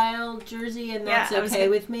baseball style jersey, and that's okay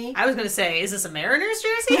with me. I was going to say, is this a Mariners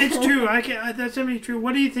jersey? It's true. That's definitely true.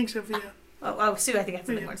 What do you think, Sophia? Oh, Sue, I think I have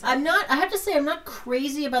something more to say. I have to say, I'm not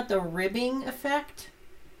crazy about the ribbing effect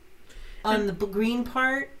on the green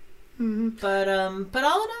part. Mm-hmm. But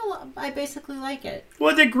all in all, I basically like it.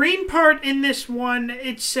 Well, the green part in this one,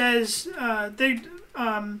 it says I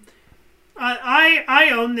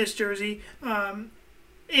own this jersey. The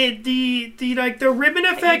ribbon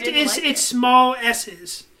effect is like it's small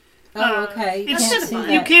S's. Oh, okay. You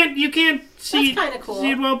can't see That's kind of cool.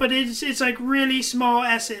 see it well, but it's like really small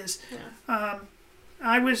S's. Yeah.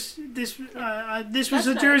 This was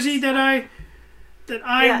a That's jersey nice. that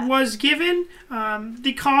I was given.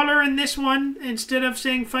 The collar in this one, instead of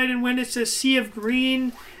saying "Fight and Win," it says "Sea of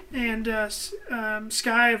Green" and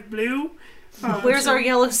 "Sky of Blue." Where's our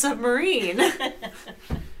yellow submarine?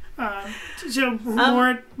 So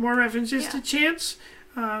more references to Chance.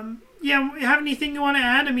 Have anything you want to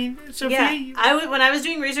add? I mean, Sophia. When I was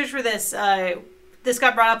doing research for this, this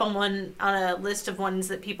got brought up on a list of ones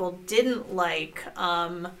that people didn't like,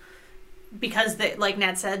 because they, like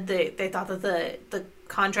Nat said, they thought that the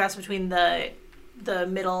contrast between the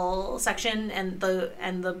middle section and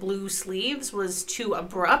the blue sleeves was too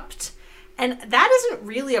abrupt. And that isn't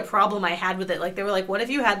really a problem I had with it. Like, they were like, what if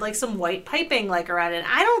you had, like, some white piping, like, around it?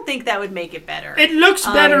 I don't think that would make it better. It looks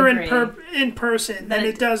better in person than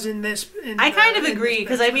it does in this. I kind of agree,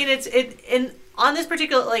 because, I mean, on this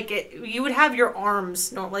particular, you would have your arms,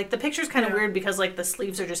 the picture's kind of Yeah. weird because, the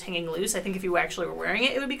sleeves are just hanging loose. I think if you actually were wearing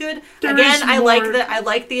it, it would be good. There Again, is I more-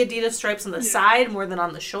 like the Adidas stripes on the side more than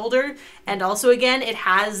on the shoulder. And also, again, it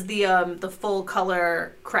has the full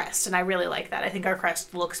color crest, and I really like that. I think our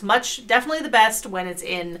crest looks definitely the best when it's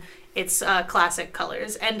in its classic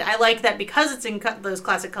colors. And I like that because it's in those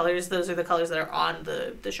classic colors, those are the colors that are on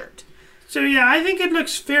the shirt. So yeah, I think it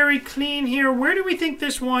looks very clean here. Where do we think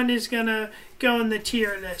this one is gonna go in the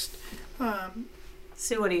tier list?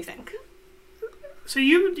 Sue, what do you think? So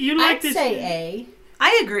you like I'd this? say A.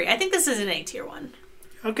 I agree. I think this is an A tier one.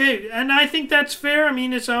 Okay, and I think that's fair. I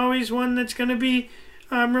mean, it's always one that's going to be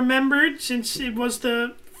remembered since it was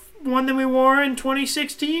the one that we wore in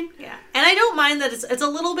 2016. Yeah, and I don't mind that it's a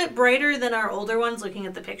little bit brighter than our older ones. Looking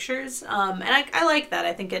at the pictures, and I like that.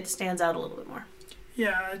 I think it stands out a little bit more.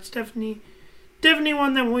 Yeah, it's definitely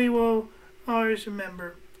one that we will always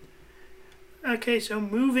remember. Okay, so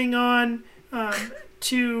moving on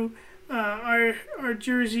to our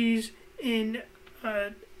jerseys in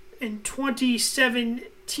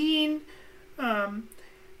 2017.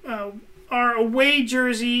 Our away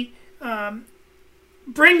jersey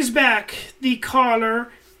brings back the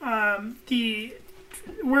collar.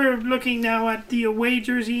 We're looking now at the away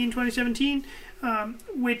jersey in 2017,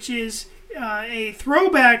 which is a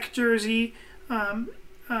throwback jersey.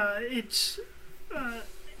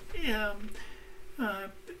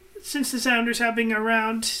 Since the Sounders have been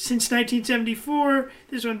around since 1974,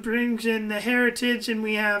 this one brings in the heritage, and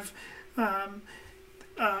we have the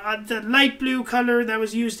light blue color that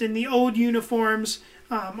was used in the old uniforms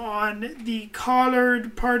on the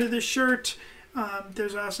collared part of the shirt.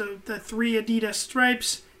 There's also the 3 Adidas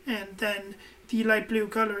stripes, and then the light blue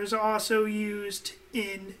color is also used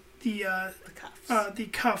in the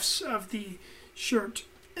cuffs of the shirt.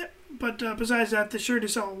 But besides that, the shirt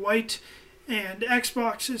is all white, and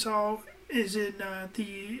Xbox is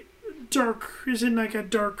in like a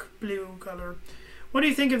dark blue color. What do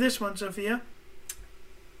you think of this one, Sophia?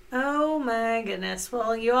 Oh my goodness!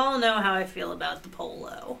 Well, you all know how I feel about the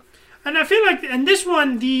polo. And I feel like, in this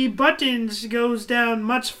one, the buttons goes down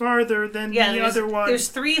much farther than the other one. There's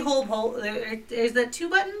 3 whole is that 2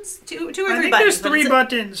 buttons? Two or 3 I think buttons? there's 3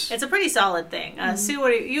 buttons. It's a pretty solid thing. Sue,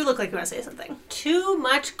 you look like you want to say something. Too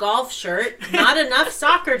much golf shirt, not enough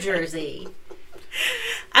soccer jersey.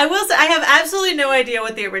 I will say I have absolutely no idea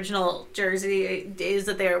what the original jersey is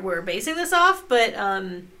that they were basing this off, but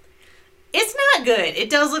it's not good. It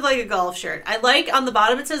does look like a golf shirt. I like on the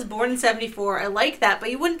bottom it says born in 74. I like that, but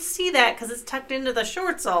you wouldn't see that because it's tucked into the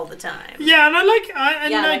shorts all the time. Yeah, and I like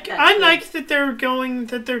that they're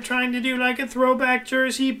trying to do like a throwback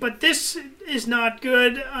jersey, but this is not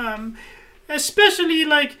good. Especially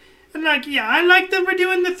I like that we're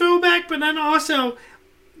doing the throwback, but then also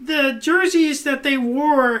the jerseys that they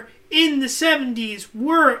wore in the 70s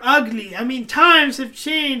were ugly. I mean, times have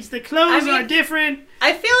changed. The clothes are different.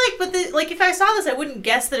 I feel like, if I saw this, I wouldn't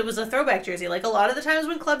guess that it was a throwback jersey. Like, a lot of the times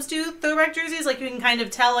when clubs do throwback jerseys, you can kind of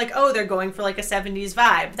tell, they're going for, a 70s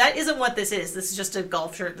vibe. That isn't what this is. This is just a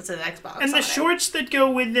golf shirt that's an Xbox And the shorts that go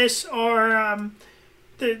with this are,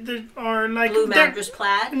 Blue mattress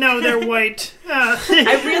plaid? No, they're white.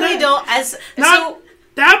 I really don't,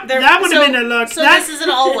 that would have been a look. So this is an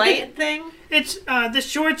all-white thing? It's, the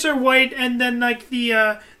shorts are white, and then,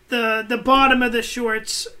 the bottom of the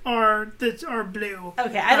shorts are blue.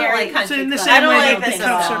 Okay, I don't like country So in the club. same I don't way, like the this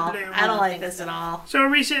cuffs at are all. blue. I don't like this at all. So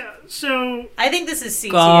I think this is C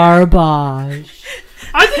tier. Garbage.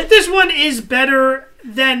 I think this one is better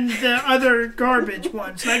than the other garbage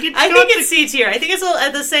ones. I think it's C tier. I think it's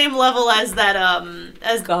at the same level as that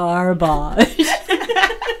as Garbage.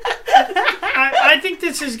 I think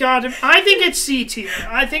this has got to. I think it's C tier.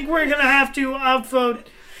 I think we're gonna have to upvote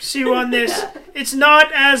Sue on this. It's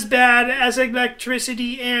not as bad as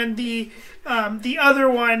Electricity and the other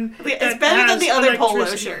one. it's better than the other polo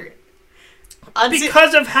shirt.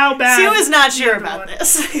 Because of how bad. Sue is not sure the other about one.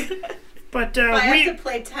 this. But I have to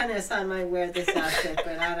play tennis, I might wear this outfit,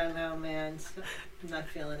 but I don't know, man. I'm not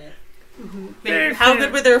feeling it. Very How fair.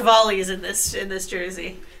 good were their volleys in this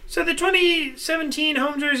jersey? So the 2017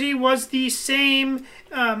 home jersey was the same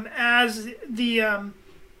as the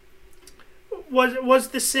was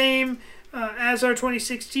the same as our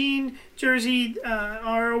 2016 jersey.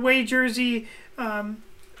 Our away jersey, the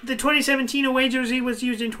 2017 away jersey was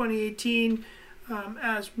used in 2018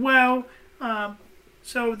 as well.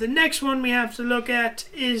 So the next one we have to look at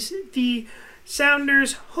is the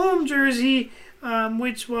Sounders home jersey,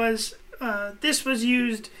 which was this was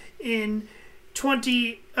used in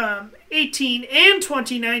 2018 and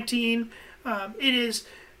 2019. It is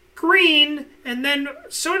green, and then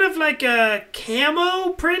sort of like a camo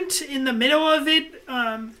print in the middle of it.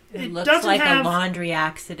 It looks doesn't like have, a laundry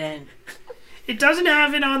accident. It doesn't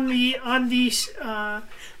have it on the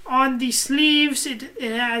sleeves. It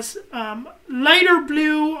has lighter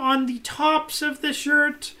blue on the tops of the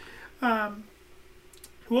shirt.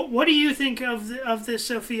 What do you think of this,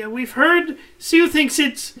 Sophia? We've heard Sue thinks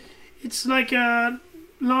it's like a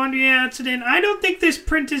laundry accident. I don't think this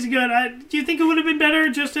print is good. Do you think it would have been better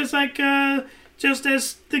just as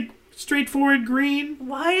the straightforward green?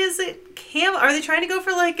 Why is it camo? Are they trying to go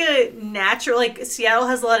for like a natural, like Seattle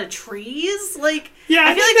has a lot of trees? Like, Yeah,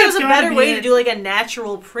 I feel like think there's a that's gotta better be way it. to do like a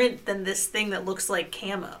natural print than this thing that looks like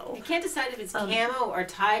camo. You can't decide if it's camo or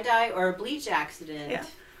tie-dye or a bleach accident. Yeah.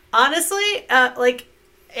 Honestly, like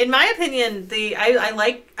in my opinion,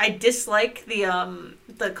 I dislike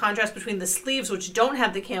the contrast between the sleeves, which don't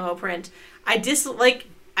have the camo print. I dislike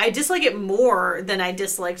it more than I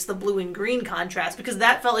disliked the blue and green contrast, because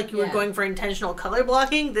that felt like you were going for intentional color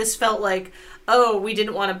blocking. This felt like, oh, we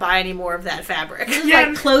didn't want to buy any more of that fabric. Yeah,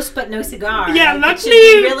 Like close but no cigar. Yeah, Like, it should luckily,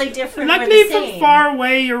 be really different. or luckily the from same. far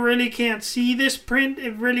away, you really can't see this print.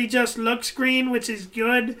 It really just looks green, which is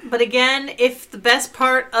good. But again, if the best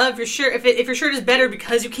part of your shirt, if your shirt is better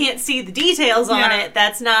because you can't see the details on Yeah. it,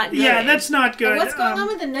 that's not good. Yeah, that's not good. And what's going on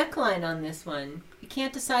with the neckline on this one? You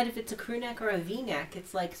can't decide if it's a crew neck or a V-neck.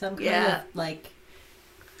 It's like some kind of like.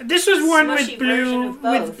 This was one smushy with version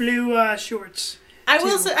blue of both. shorts. I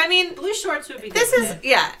will say, I mean, Blue shorts would be good. this is,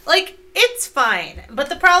 yeah, like, it's fine. But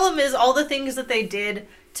the problem is all the things that they did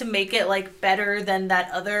to make it, like, better than that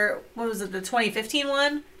other, what was it, the 2015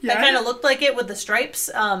 one? Yeah. That kind of looked like it with the stripes.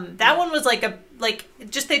 That one was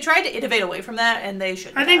just they tried to innovate away from that, and they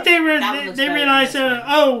shouldn't I think have. That one looks they better realized, than this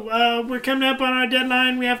one. we're coming up on our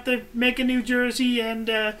deadline. We have to make a new jersey, and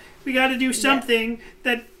we got to do something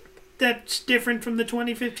that's different from the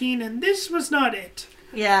 2015. And this was not it.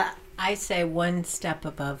 Yeah. I say one step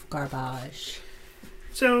above garbage.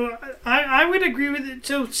 So I would agree with it.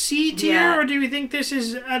 So C tier, Yeah. or do we think this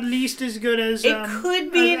is at least as good as It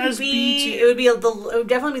could be as B. tier? It would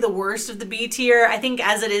definitely be the worst of the B tier. I think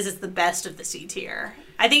as it is, it's the best of the C tier.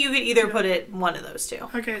 I think you could either put it one of those two.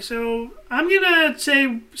 Okay, so I'm gonna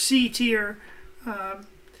say C tier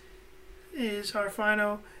is our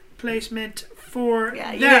final placement for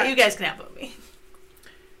Yeah, that. you guys can outvote me.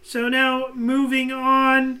 So now moving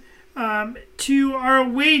on to our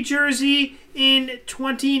away jersey in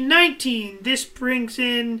 2019. This brings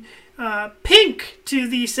in pink to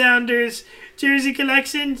the Sounders jersey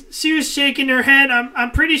collection. Sue's shaking her head.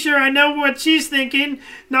 I'm pretty sure I know what she's thinking.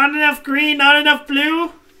 Not enough green, not enough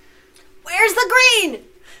blue. Where's the green?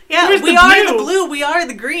 Yeah, Where's we the are blue? the blue, we are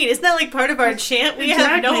the green. Isn't that like part of our chant? We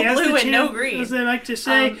have no as the blue and no chant- green. As they like to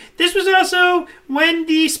say. This was also when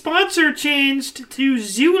the sponsor changed to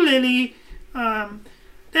Zulily. Now,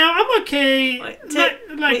 I'm okay.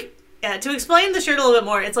 To explain the shirt a little bit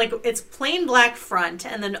more, it's plain black front,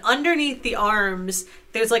 and then underneath the arms,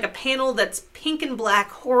 there's like a panel that's pink and black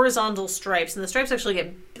horizontal stripes, and the stripes actually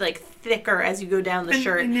get like thicker as you go down the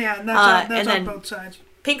shirt. Yeah, that's and on then both sides.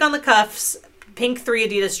 Pink on the cuffs, pink 3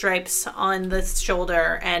 Adidas stripes on the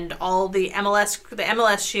shoulder, and all the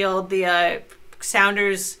MLS shield, the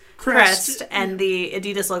Sounders crest, and the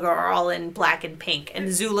Adidas logo are all in black and pink, and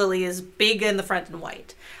Zulily is big in the front and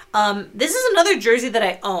white. This is another jersey that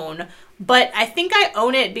I own, but I think I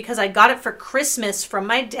own it because I got it for Christmas from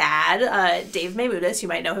my dad, Dave Maymutis. You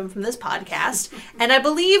might know him from this podcast. And I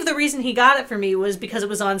believe the reason he got it for me was because it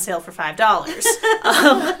was on sale for $5.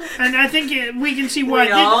 And I think we can see why.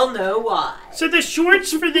 We all know why. So the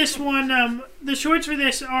shorts for this one, the shorts for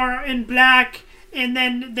this are in black, and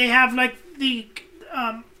then they have like the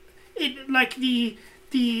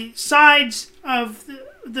sides of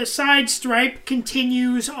the side stripe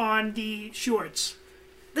continues on the shorts.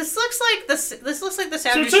 This looks like the So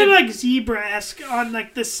Sounders. it's sort of like zebra-esque on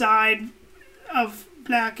like the side of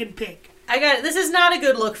black and pink. I got it. This is not a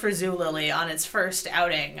good look for Zulily on its first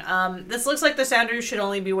outing. This looks like the Sounders should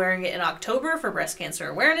only be wearing it in October for Breast Cancer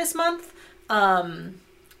Awareness Month.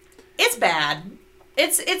 It's bad.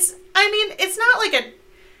 I mean, it's not like a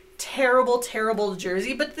terrible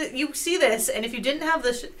jersey, but you see this, and if you didn't have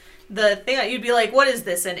the thing, you'd be like, what is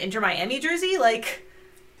this, an Inter Miami jersey? Like,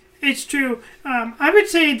 It's true. I would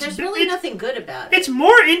say There's really nothing good about it. it's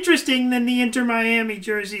more interesting than the Inter Miami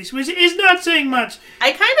jerseys, which is not saying much.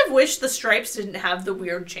 I kind of wish the stripes didn't have the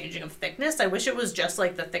weird changing of thickness. I wish it was just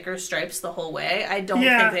like the thicker stripes the whole way. I don't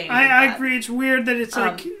think they need I that. agree. It's weird that it's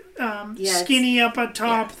skinny up on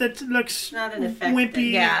top. That looks It's not an effect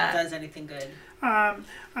wimpy. that does anything good.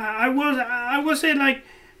 I will say like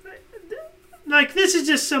this is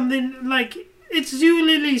just something like it's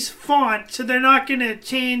Zulily's font, so they're not going to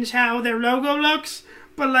change how their logo looks.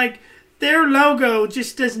 But, like, their logo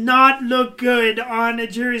just does not look good on a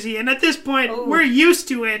jersey. And at this point, Ooh. we're used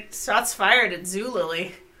to it. Shots fired at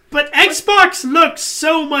Zulily. But Xbox looks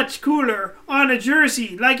so much cooler on a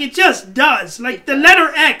jersey. Like, it just does. Like, the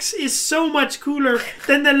letter X is so much cooler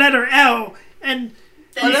than the letter L. And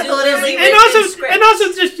Literally and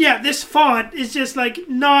also just, this font is just, like,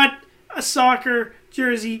 not a soccer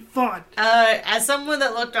jersey font. As someone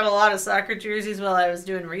that looked at a lot of soccer jerseys while I was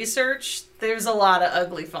doing research, there's a lot of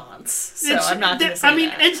ugly fonts. So I'm not going to say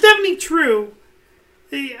that. It's definitely true.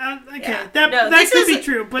 Okay, Yeah. that could be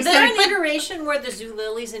true. But Is there an iteration where the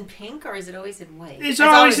Zulily's in pink, or is it always in white? it's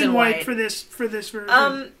always in white for this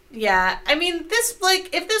version. Yeah. I mean,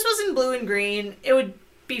 if this was in blue and green, it would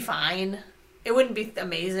be fine. It wouldn't be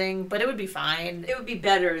amazing, but it would be fine. It would be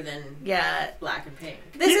better than black and pink.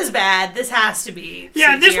 This is bad. This has to be.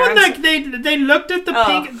 Yeah, this one, like, they looked at the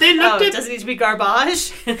pink. They looked at. Does it need to be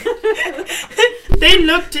garbage? They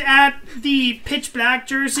looked at the pitch black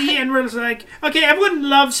jersey and was like, okay, everyone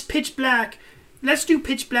loves pitch black. Let's do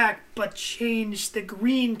pitch black, but change the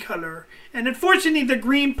green color. And unfortunately, the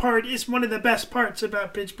green part is one of the best parts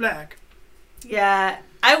about pitch black. Yeah,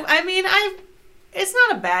 I mean, it's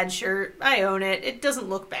not a bad shirt. I own it. It doesn't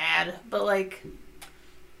look bad, but like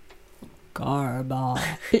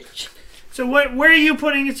Garbage. So where are you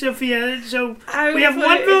putting it, Sophia? So I we have would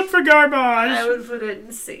one put vote for garbage. I would put it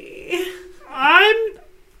in C.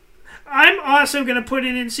 I'm also gonna put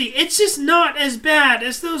it in C. It's just not as bad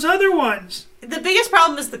as those other ones. The biggest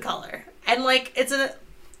problem is the color, and like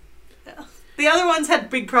the other ones had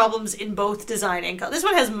big problems in both design and color. This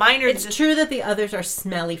one has minor. It's true that the others are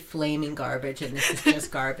smelly, flaming garbage, and this is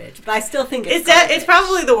just garbage. But I still think it's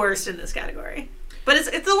probably the worst in this category. But it's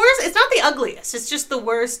the worst. It's not the ugliest. It's just the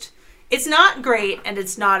worst. It's not great, and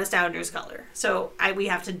it's not a Sounders color. So we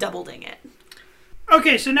have to double ding it.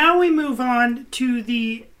 Okay, so now we move on to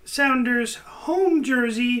the Sounders home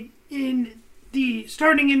jersey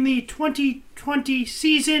starting in the 2020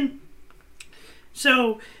 season.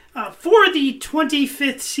 So for the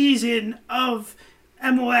 25th season of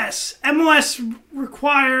MLS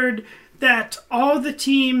required that all the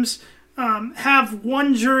teams have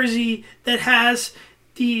one jersey that has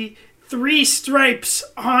the 3 stripes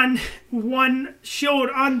on one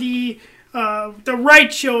shoulder, on the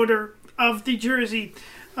right shoulder of the jersey.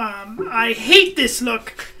 I hate this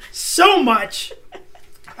look so much.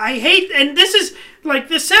 And this is like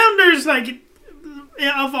the Sounders, like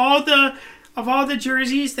of all the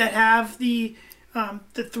jerseys that have the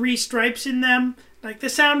 3 stripes in them, like the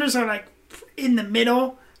Sounders are like in the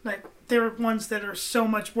middle. Like there are ones that are so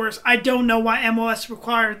much worse. I don't know why MLS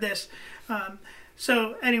required this.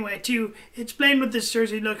 So anyway, to explain what this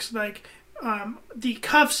jersey looks like, the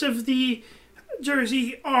cuffs of the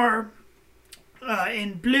jersey are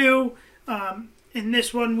in blue. In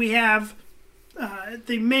this one we have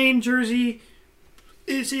the main jersey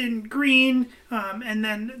is in green, and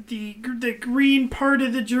then the green part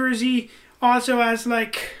of the jersey also has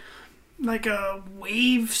like a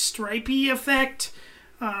wave stripy effect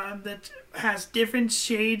that has different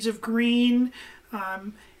shades of green,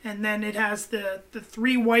 and then it has the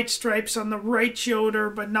 3 white stripes on the right shoulder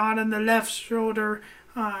but not on the left shoulder.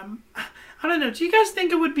 I don't know, do you guys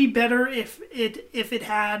think it would be better if it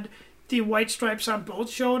had the white stripes on both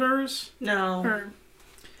shoulders? No.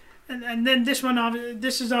 And then this one,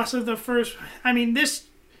 this is also the first. I mean, this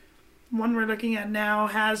one we're looking at now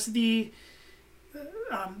has the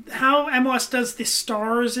how MLS does the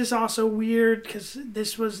stars is also weird because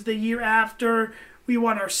this was the year after we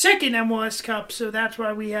won our second MLS Cup, so that's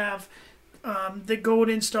why we have the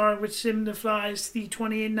golden star, which signifies the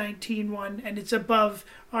 2019 one, and it's above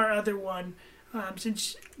our other one.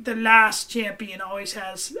 Since the last champion always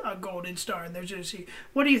has a golden star in their jersey.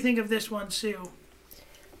 What do you think of this one, Sue?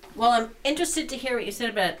 Well, I'm interested to hear what you said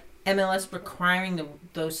about MLS requiring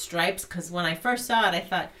those stripes, because when I first saw it, I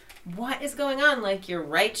thought, what is going on? Like, your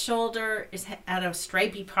right shoulder is at a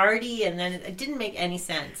stripy party, and then it didn't make any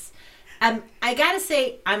sense. I gotta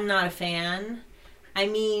say, I'm not a fan. I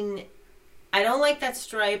mean, I don't like that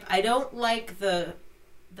stripe. I don't like the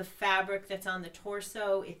fabric that's on the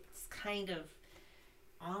torso. It's kind of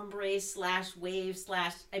ombre / wave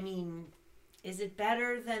 / I mean, is it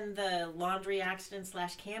better than the laundry accident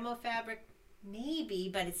 / camo fabric? Maybe,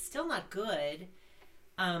 but it's still not good.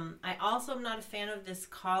 I also am not a fan of this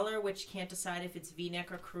collar, which can't decide if it's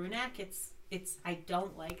V-neck or crew neck. I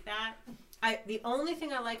don't like that. The only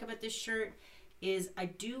thing I like about this shirt is I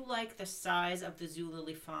do like the size of the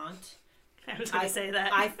Zulily font. I was going to say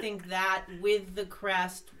that. I think that with the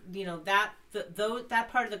crest, that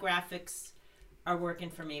part of the graphics are working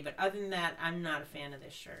for me. But other than that, I'm not a fan of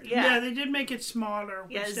this shirt. Yeah, they did make it smaller,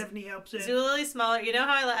 which Yeah, definitely helps it. Zulily's smaller. You know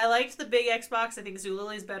how I liked the big Xbox? I think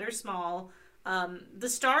Zulily's better small. The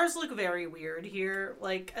stars look very weird here,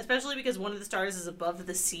 like especially because one of the stars is above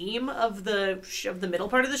the seam of the middle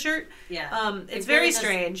part of the shirt. Yeah. It's It very really does-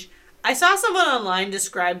 strange. I saw someone online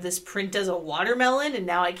describe this print as a watermelon, and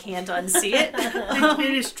now I can't unsee it.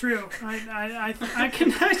 It is true. I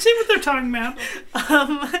see what they're talking about.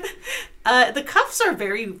 The cuffs are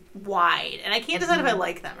very wide, and I can't decide if I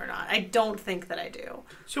like them or not. I don't think that I do.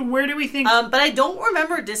 So where do we think? But I don't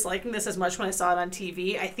remember disliking this as much when I saw it on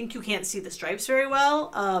TV. I think you can't see the stripes very well.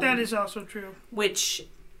 That is also true. Which,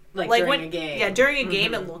 like during when, a game. Yeah, during a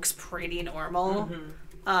game it looks pretty normal.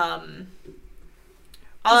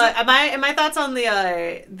 My thoughts on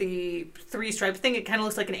the three stripe thing, it kind of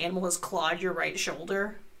looks like an animal has clawed your right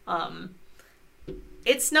shoulder.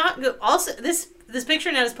 It's not good. Also, this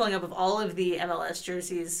picture Nat is pulling up of all of the MLS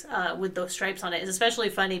jerseys with those stripes on it is especially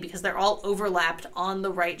funny because they're all overlapped on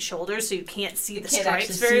the right shoulder, so you can't see the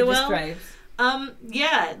stripes very well.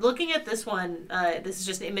 Yeah, looking at this one, this is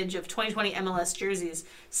just an image of 2020 MLS jerseys.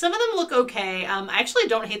 Some of them look okay. I actually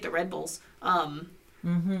don't hate the Red Bulls. Yeah,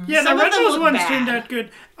 Some the of Red them Bulls look one's bad. turned out good.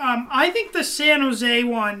 I think the San Jose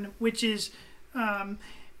one, which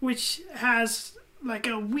has like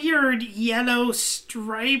a weird yellow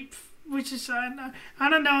stripe, which is I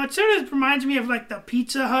don't know. It sort of reminds me of like the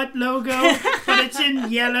Pizza Hut logo, but it's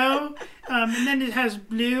in yellow, and then it has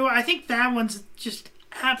blue. I think that one's just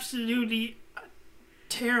absolutely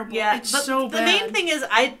terrible. Yeah, it's but so the bad. main thing is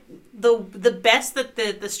the best that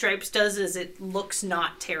the stripes does is it looks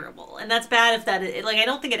not terrible, and that's bad if that is, like I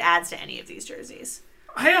don't think it adds to any of these jerseys.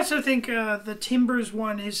 I also think the Timbers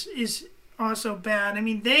one is also bad. I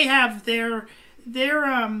mean, they have their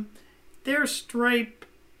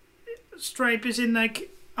stripe is in like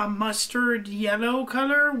a mustard yellow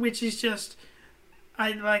color, which is just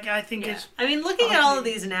I think Yeah. it's I mean, looking at all of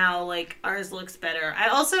these now, like ours looks better.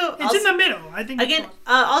 it's in the middle. I think Again, it's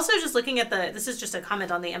also just looking at this is just a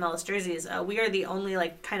comment on the MLS jerseys. We are the only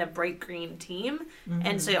like kind of bright green team,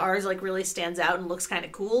 and so ours like really stands out and looks kind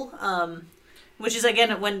of cool. Which is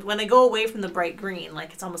again when they go away from the bright green,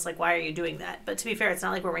 like it's almost like why are you doing that? But to be fair, it's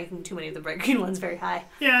not like we're ranking too many of the bright green ones very high.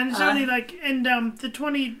 yeah, and it's only like the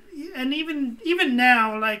 20 and even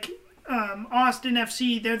now like. Austin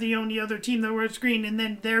FC, they're the only other team that wears green, and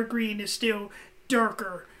then their green is still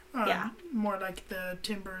darker, more like the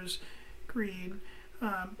Timbers green.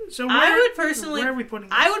 So I would personally, where are we putting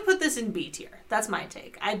this? I would put this in B tier. That's my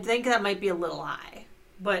take. I think that might be a little high,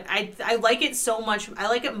 but I like it so much. I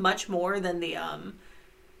like it much more than the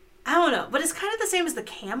I don't know, but it's kind of the same as the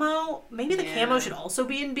camo. Maybe the camo should also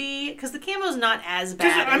be in B because the camo's not as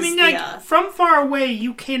bad. I mean, like from far away,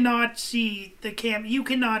 you cannot see the cam. You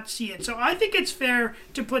cannot see it. So I think it's fair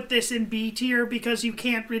to put this in B tier because you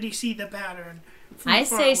can't really see the pattern. I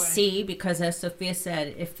far say away. C because, as Sophia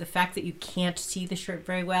said, if the fact that you can't see the shirt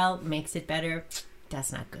very well makes it better,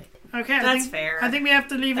 that's not good. Okay, That's fair. I think we have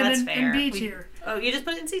to leave That's it in fair. B tier. Oh, you just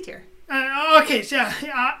put it in C tier. Okay, so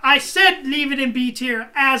I said leave it in B tier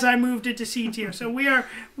as I moved it to C tier. So we are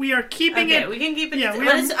keeping Okay, it. we can keep it. Yeah, in, we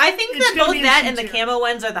but are- I think it's that gonna both be in that C and the tier. camo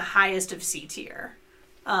ones are the highest of C tier.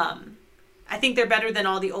 I think they're better than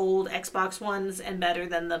all the old Xbox ones and better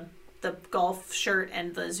than the golf shirt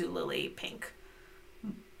and the Zulily pink.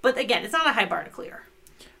 But again, it's not a high bar to clear.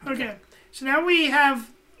 Okay, so now we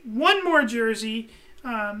have one more jersey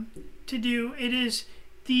to do. It is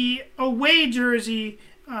the away jersey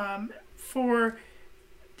for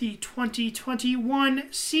the 2021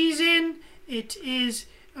 season. It is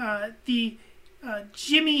the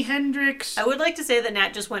Jimi Hendrix. I would like to say that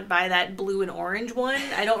Nat just went by that blue and orange one.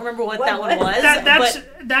 I don't remember what that one was.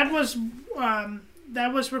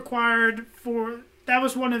 That was required for. That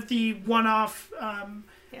was one of the one-off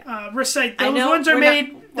recycle. I Those know, ones are we're not-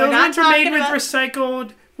 made. we're Those not ones are made talking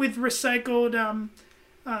with recycled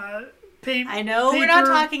paper. I know we're not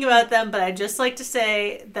talking about them, but I'd just like to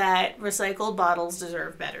say that recycled bottles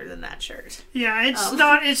deserve better than that shirt. Yeah, it's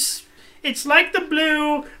not. It's like the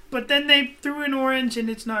blue, but then they threw in orange, and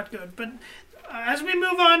it's not good. But as we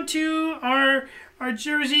move on to our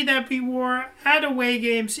jersey that we wore at away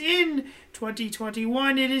games in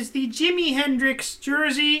 2021, it is the Jimi Hendrix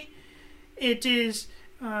jersey. It is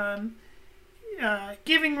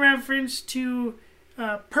giving reference to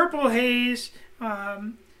Purple Haze.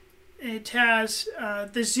 It has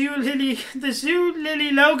the Zoo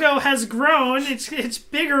Lily logo has grown. It's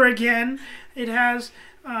bigger again. It has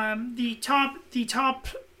the top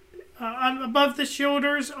above the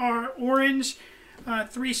shoulders are orange,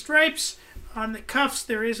 3 stripes. On the cuffs,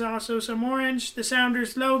 there is also some orange. The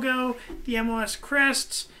Sounders logo, the MLS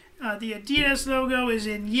crests, the Adidas logo is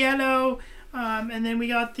in yellow. And then we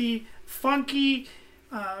got the funky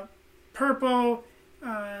purple,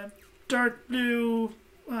 dark blue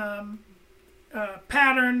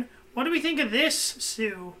pattern. What do we think of this,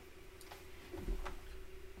 Sue?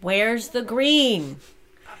 Where's the green?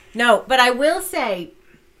 No, but I will say,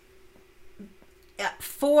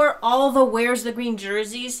 for all the Where's the Green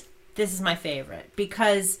jerseys, this is my favorite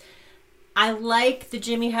because I like the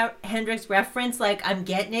Jimi Hendrix reference. Like, I'm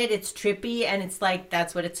getting it. It's trippy, and it's like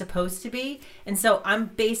that's what it's supposed to be. And so I'm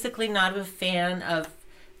basically not a fan of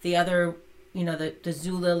the other, the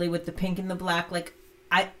Zulily with the pink and the black. Like,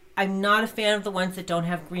 I'm not a fan of the ones that don't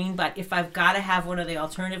have green, but if I've got to have one of the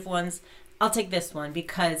alternative ones, I'll take this one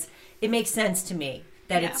because it makes sense to me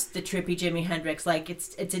that it's the trippy Jimi Hendrix. Like,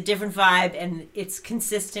 it's a different vibe, and it's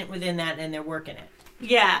consistent within that, and they're working it.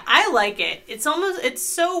 Yeah, I like it. It's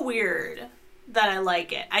so weird that I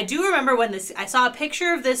like it. I do remember when I saw a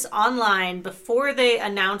picture of this online before they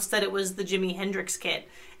announced that it was the Jimi Hendrix kit,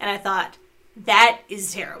 and I thought, that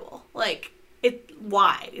is terrible. Like,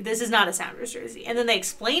 why? This is not a Sounders jersey. And then they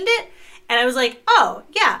explained it, and I was like, oh,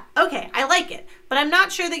 yeah, okay, I like it. But I'm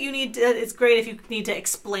not sure that it's great if you need to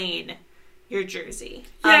explain your jersey.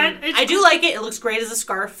 Yeah, I do like it. It looks great as a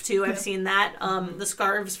scarf, too. I've seen that. The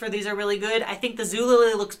scarves for these are really good. I think the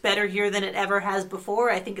Zulily looks better here than it ever has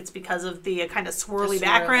before. I think it's because of the kind of swirly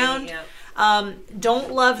background. Yeah.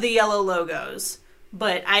 Don't love the yellow logos.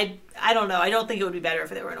 But I don't know. I don't think it would be better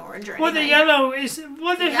if they were in orange or anything. Well, the yellow is...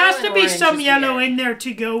 Well, there has to be orange some is yellow weird. in there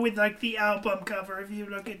to go with, like, the album cover, if you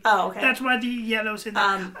look at... Oh, okay. That's why the yellow's in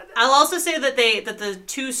there. I'll also say that the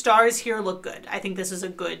 2 stars here look good. I think this is a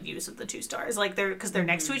good use of the 2 stars. Like, because they're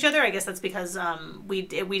next to each other. I guess that's because we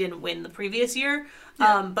didn't win the previous year.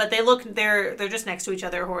 But they're just next to each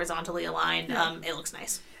other, horizontally aligned. It looks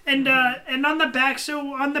nice. And on the back,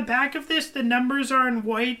 so on the back of this, the numbers are in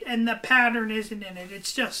white and the pattern isn't in it.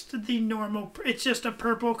 It's just the normal, it's just a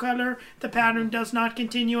purple color. The pattern does not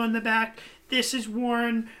continue on the back. This is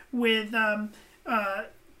worn with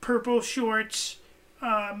purple shorts,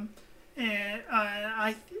 and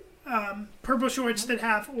purple shorts that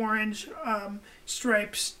have orange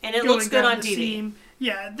stripes. And it going looks good down on the TV. seam.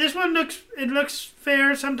 Yeah, this one looks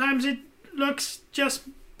fair. Sometimes it looks just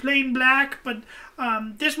plain black, but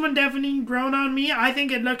this one definitely grown on me. I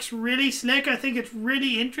think it looks really slick. I think it's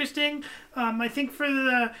really interesting. I think for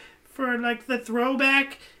the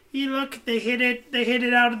throwback look, they hit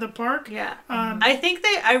it out of the park. Yeah. I think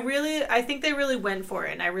they really went for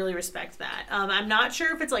it, and I really respect that. I'm not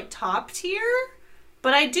sure if it's like top tier,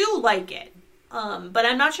 but I do like it. But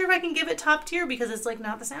I'm not sure if I can give it top tier because it's like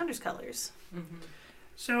not the Sounders colors. Mm-hmm.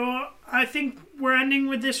 So I think we're ending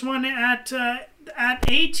with this one at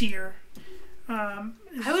A tier. I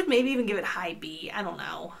would maybe even give it high B. I don't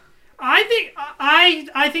know.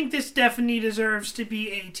 I think this definitely deserves to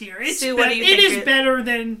be A tier. Sue, what do you It think is better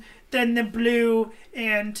than the blue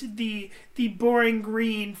and the boring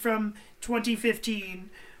green from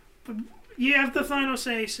 2015. But you have the final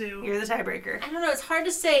say, Sue. You're the tiebreaker. I don't know. It's hard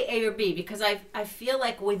to say A or B because I feel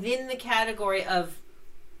like within the category of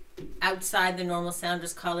outside the normal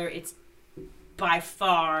Sounders color, it's by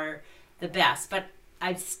far the best. But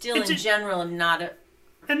I still, in general, am not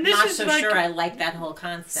so sure I like that whole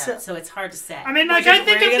concept. So it's hard to say. I mean, like, I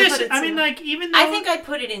think of this. I mean, like, even though I think I'd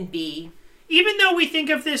put it in B. Even though we think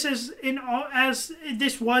of this as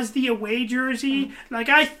this was the away jersey, like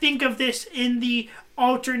I think of this in the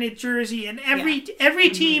alternate jersey, and every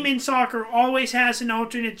team in soccer always has an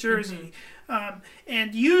alternate jersey,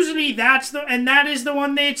 and usually that is the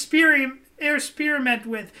one they experiment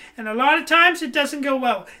with, and a lot of times it doesn't go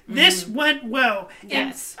well. This went well.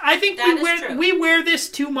 Yes, and I think true. we wear this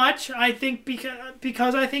too much. I think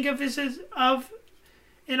because I think of this as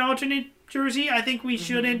an alternate jersey, I think we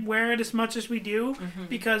shouldn't wear it as much as we do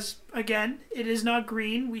because, again, it is not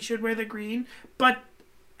green. We should wear the green. But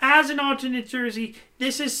as an alternate jersey,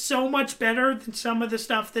 this is so much better than some of the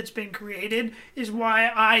stuff that's been created, is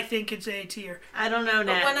why I think it's A tier. I don't know,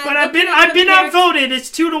 Nat. But I've been outvoted. It's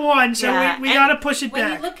 2-1, so we got to push it when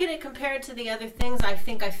back. you look at it compared to the other things, I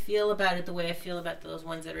think I feel about it the way I feel about those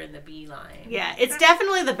ones that are in the B line. Yeah, it's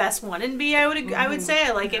definitely the best one in B. I would say I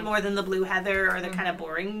like it more than the blue heather or the kind of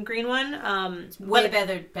boring green one. Way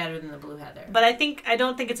better than the blue heather. But I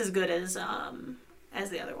don't think it's as good as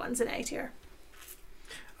the other ones in A tier.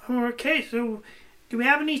 Okay, so do we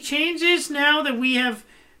have any changes now that we have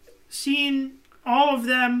seen all of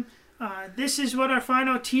them? This is what our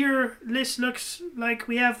final tier list looks like.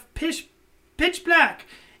 We have Pitch Black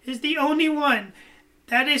is the only one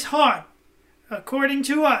that is hot, according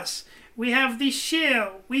to us. we have the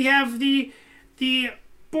shale, we have the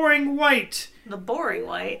boring white. The boring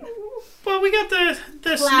white. Well, we got the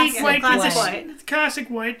Classic sleek white, classic with the white. Classic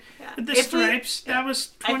white with the If we- stripes. That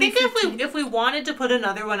was I think 2015. if we wanted to put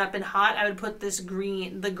another one up in hot, I would put the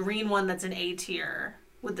green one that's an A tier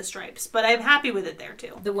with the stripes. But I'm happy with it there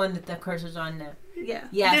too. The one that the cursor's on now. Yeah.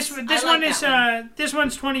 Yes. This I one like is that one. this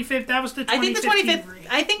one's 25th. That was the 2015. I think the 25th. green.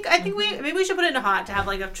 I think maybe we should put it in hot to have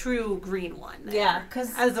like a true green one. there. Yeah,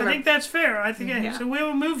 because As the I think that's fair. I think Yeah. so. We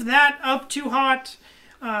will move that up to hot.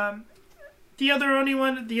 The other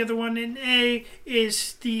one in A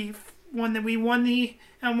is the one that we won the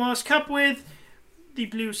MLS Cup with, the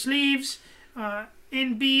blue sleeves.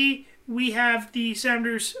 In B, we have the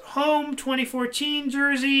Sounders home 2014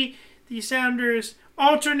 jersey, the Sounders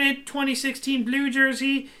alternate 2016 blue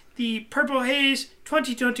jersey, the Purple Haze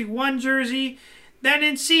 2021 jersey. Then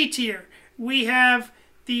in C tier, we have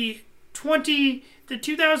the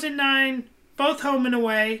 2009, both home and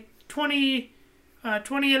away,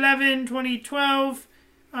 2011, 2012,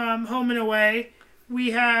 home and away.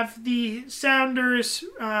 We have the Sounders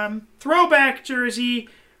throwback jersey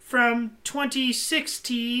from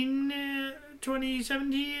 2016,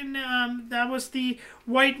 2017. That was the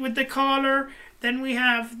white with the collar. Then we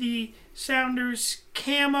have the Sounders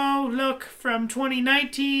camo look from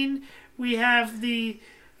 2019. We have the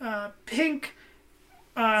pink,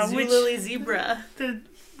 Zulily Zebra.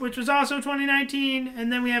 which was also 2019,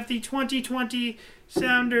 and then we have the 2020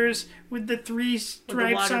 Sounders with the three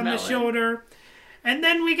stripes on the watermelon. shoulder. And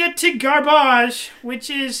then we get to Garbage, which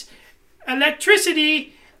is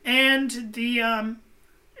electricity and the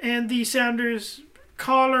Sounders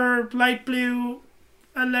collar light blue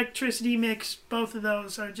electricity mix. Both of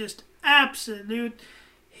those are just absolutely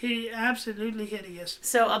hideous.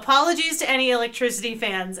 So apologies to any electricity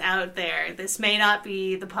fans out there. This may not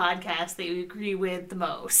be the podcast that you agree with the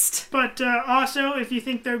most. But also, if you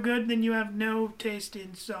think they're good, then you have no taste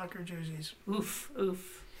in soccer jerseys. Oof,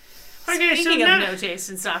 oof. Okay, so Speaking now, of no taste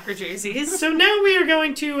in soccer jerseys. so now we are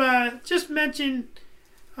going to just mention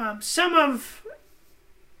some of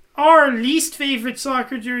our least favorite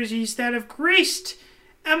soccer jerseys that have graced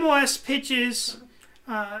MLS pitches.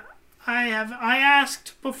 I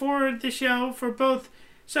asked before the show for both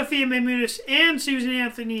Sophia Maimunis and Susan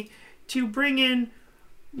Anthony to bring in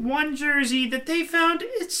one jersey that they found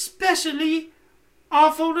especially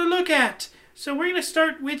awful to look at. So we're going to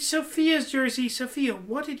start with Sophia's jersey. Sophia,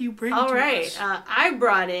 what did you bring All to right, us? I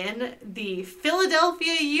brought in the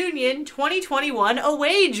Philadelphia Union 2021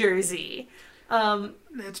 away jersey.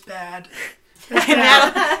 That's bad.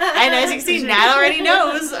 And as you can see, Nat already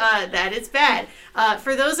knows that it's bad.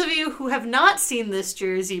 For those of you who have not seen this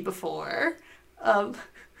jersey before,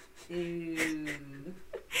 it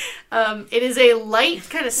is a light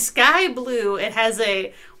kind of sky blue. It has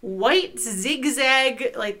a white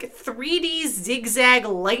zigzag, like 3D zigzag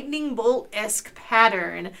lightning bolt-esque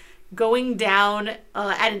pattern going down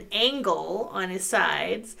at an angle on his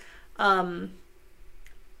sides.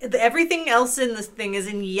 Everything else in this thing is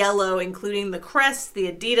in yellow, including the crest,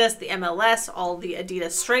 the Adidas, the MLS, all the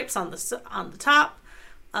Adidas stripes on the top.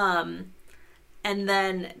 And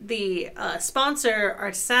then the sponsor,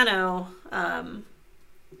 Artisano,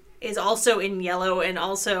 is also in yellow, and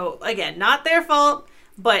also, again, not their fault,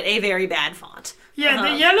 but a very bad font. Yeah,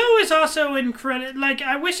 the yellow is also incredible. Like,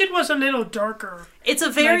 I wish it was a little darker. It's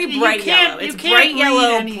a very Like, you bright can't- yellow. you It's can't bright read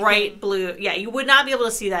yellow, anything. bright blue. Yeah, you would not be able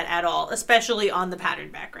to see that at all, especially on the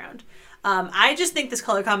patterned background. I just think this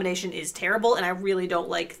color combination is terrible, and I really don't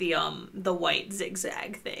like the white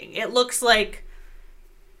zigzag thing. It looks like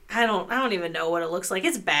I don't even know what it looks like.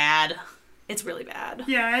 It's bad. It's really bad.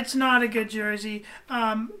 Yeah, it's not a good jersey.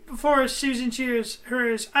 Before Susan shares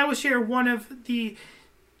hers, I will share one of the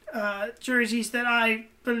jerseys that I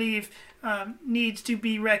believe needs to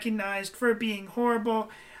be recognized for being horrible.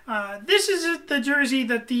 This is the jersey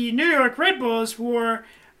that the New York Red Bulls wore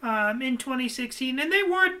in 2016, and they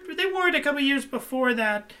wore it a couple years before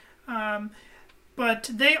that. But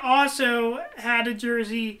they also had a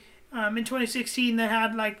jersey in 2016 that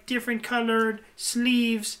had like different colored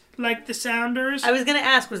sleeves, like the Sounders. I was gonna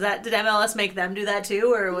ask, did MLS make them do that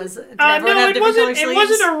too, or did everyone no, have it different color wasn't. sleeves? It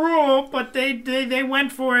wasn't a rule, but they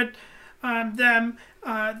went for it.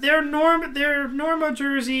 Their normal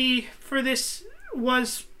jersey for this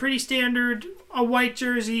was pretty standard, a white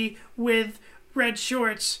jersey with red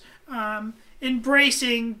shorts,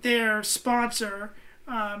 embracing their sponsor.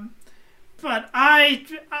 But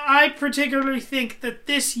I particularly think that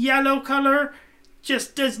this yellow color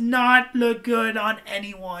just does not look good on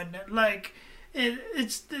anyone. Like,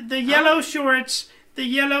 it's the yellow shorts, the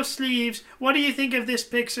yellow sleeves. What do you think of this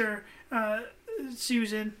picture,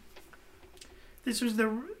 Susan? This was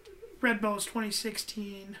the Red Bulls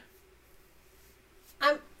 2016.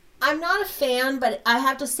 I'm not a fan, but I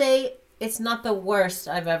have to say it's not the worst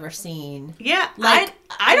I've ever seen. Yeah, Like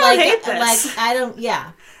I don't hate this. Like I don't.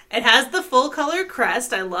 Yeah. It has the full color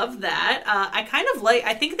crest. I love that. I kind of like.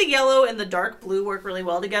 I think the yellow and the dark blue work really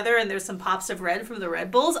well together, and there's some pops of red from the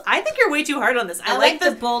Red Bulls. I think you're way too hard on this. I like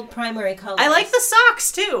the bold primary colors. I like the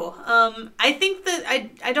socks too. I think that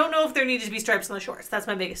I don't know if there needed to be stripes on the shorts. That's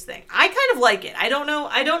my biggest thing. I kind of like it. I don't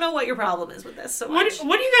know what your problem is with this. So What do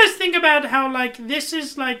you guys think about how like this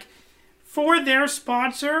is like for their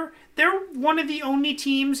sponsor? They're one of the only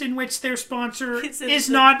teams in which their sponsor is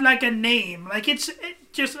not like a name. Like it's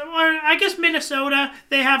just, or I guess Minnesota,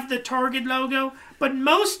 they have the Target logo, but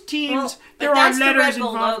most teams there are letters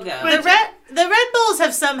involved. The Red Bulls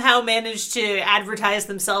have somehow managed to advertise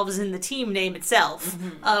themselves in the team name itself,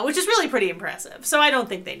 which is really pretty impressive. So I don't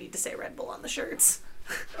think they need to say Red Bull on the shirts.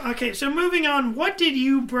 Okay, so moving on, what did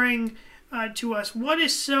you bring to us? What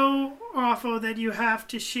is so awful that you have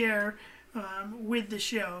to share with the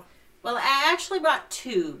show? Well, I actually brought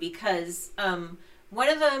two because one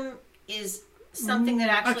of them is something that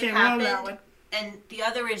actually happened, and the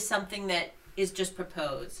other is something that is just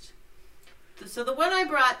proposed. So the one I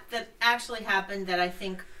brought that actually happened that I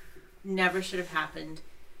think never should have happened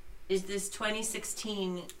is this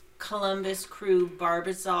 2016 Columbus Crew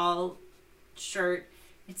Barbasol shirt.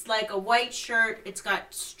 It's like a white shirt. It's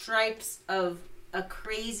got stripes of a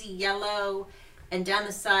crazy yellow, and down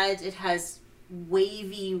the sides it has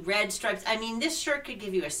wavy red stripes. I mean, this shirt could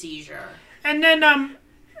give you a seizure. And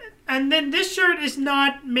then this shirt is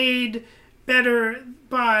not made better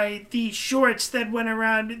by the shorts that went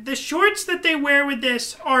around. The shorts that they wear with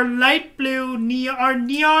this are light blue,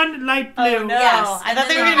 neon light blue. Oh, no. Yes. I thought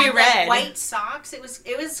they were going to be red. White socks.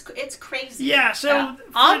 It's crazy. Yeah, so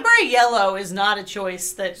ombre yellow is not a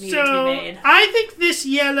choice that needed to be made. I think this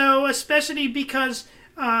yellow, especially because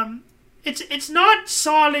it's not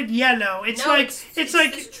solid yellow. It's like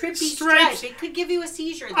trippy stripes. It could give you a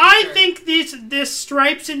seizure. I think this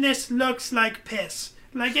stripes in this looks like piss.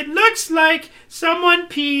 Like it looks like someone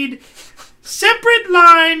peed separate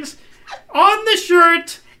lines on the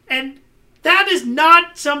shirt, and that is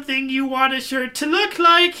not something you want a shirt to look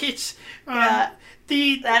like. It's that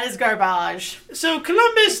is garbage. So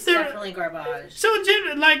Columbus, they're definitely garbage. So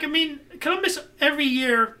like I mean, Columbus every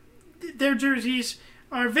year, their jerseys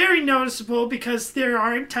are very noticeable because they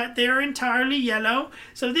are entirely yellow.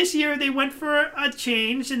 So this year they went for a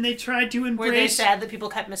change and they tried to embrace. Were they sad that people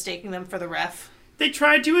kept mistaking them for the ref? They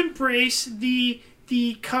tried to embrace the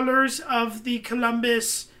colors of the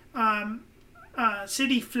Columbus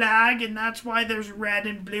city flag, and that's why there's red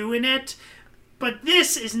and blue in it. But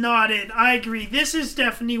this is not it. I agree. This is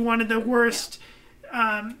definitely one of the worst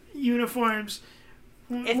uniforms.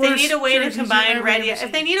 If they need a way to combine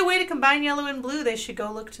if they need a way to combine yellow and blue, they should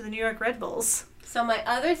go look to the New York Red Bulls. So my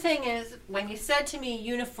other thing is, when you said to me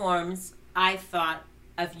uniforms, I thought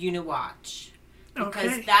of Uniwatch,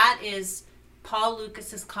 because that is Paul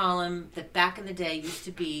Lucas's column that back in the day used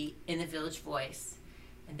to be in the Village Voice,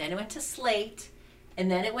 and then it went to Slate,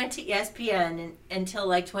 and then it went to ESPN until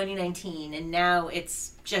like 2019, and now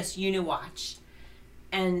it's just Uniwatch.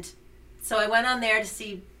 And so I went on there to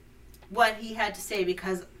see what he had to say,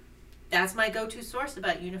 because that's my go-to source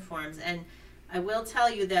about uniforms. And I will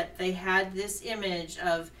tell you that they had this image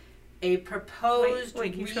of a proposed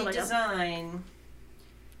redesign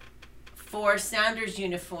for Sounders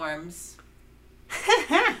uniforms,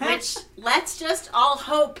 which let's just all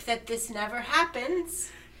hope that this never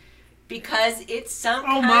happens, because it's some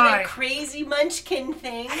kind of crazy munchkin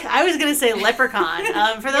thing. I was going to say leprechaun.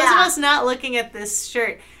 For those of us not looking at this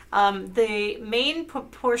shirt, the main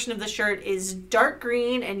portion of the shirt is dark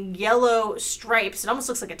green and yellow stripes. It almost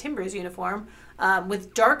looks like a Timbers uniform,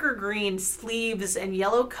 with darker green sleeves and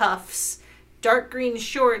yellow cuffs, dark green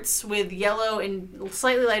shorts with yellow and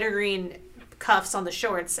slightly lighter green cuffs on the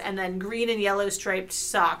shorts, and then green and yellow striped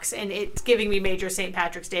socks, and it's giving me major St.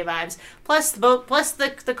 Patrick's Day vibes. Plus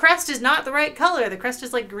the crest is not the right color. The crest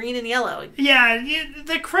is like green and yellow. Yeah,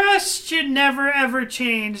 the crest should never ever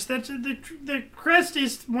change. That's the crest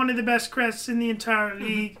is one of the best crests in the entire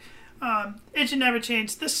league. It should never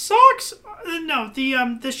change. The socks,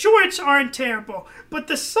 the shorts aren't terrible, but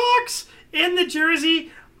the socks and the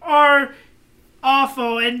jersey are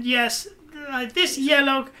awful. And yes, this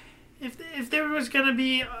yellow. If there was going to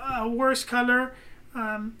be a worse color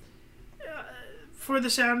for the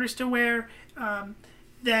Sounders to wear,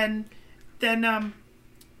 then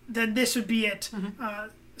this would be it.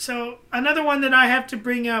 So another one that I have to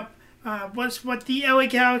bring up was what the LA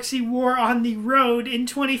Galaxy wore on the road in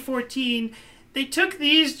 2014. They took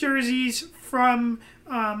these jerseys from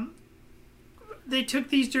they took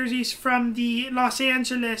these jerseys from the Los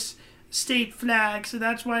Angeles state flag, so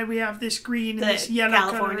that's why we have this green and this yellow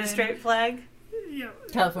California color. straight flag. Yeah.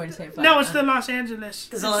 California state flag. No, it's the Los Angeles.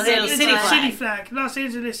 It's the Los Angeles It's city a flag. city flag. Los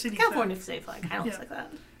Angeles city California state flag. Kind of looks Yeah. like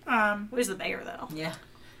that. flag. Where's the mayor though? Yeah.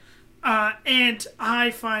 And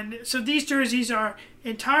I find so these jerseys are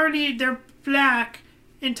they're black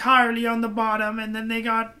entirely on the bottom, and then they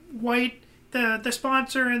got white. The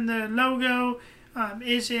sponsor and the logo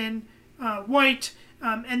is in white,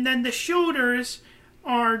 and then the shoulders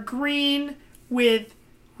are green with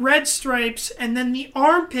red stripes, and then the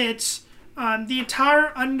armpits, the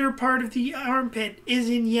entire under part of the armpit is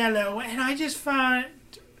in yellow, and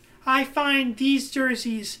I find these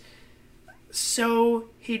jerseys so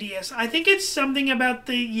hideous. I think it's something about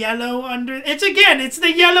the yellow under. It's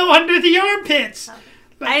the yellow under the armpits.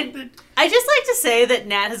 I just like to say that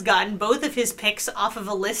Nat has gotten both of his picks off of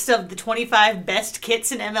a list of the 25 best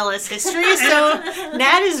kits in MLS history. So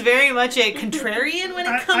Nat is very much a contrarian when it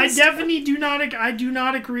I comes. definitely do not. I do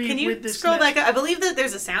not agree Can you with this. scroll list. back up? I believe that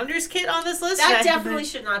there's a Sounders kit on this list. That and definitely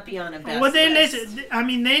should not be on a best Well, they list. listed. I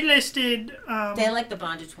mean, they listed. They like the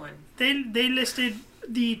bondage one. They listed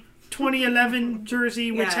the 2011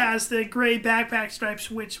 jersey, which Yeah. has the gray backpack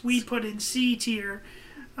stripes, which we put in C tier.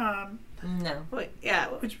 No. Wait, yeah,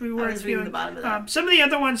 Which we I weren't was reading feeling. the bottom of that. Some of the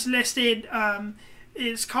other ones listed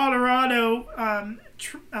is Colorado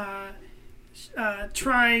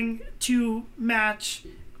trying to match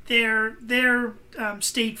their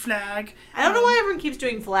state flag. I don't know why everyone keeps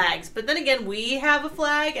doing flags, but then again, we have a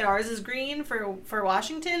flag and ours is green for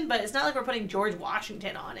Washington, but it's not like we're putting George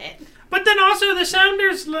Washington on it. But then also the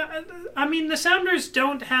Sounders. I mean, the Sounders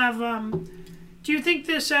don't have. Do you think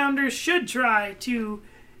the Sounders should try to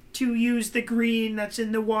use the green that's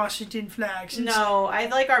in the Washington flag? No, I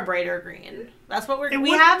like our brighter green. That's what It we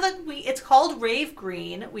would- have. It's called Rave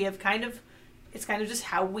Green. We have it's kind of just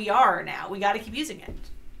how we are now. We got to keep using it.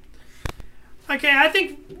 Okay, I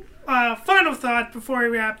think final thought before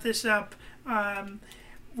we wrap this up.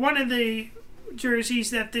 One of the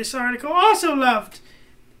jerseys that this article also loved,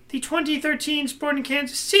 the 2013 Sporting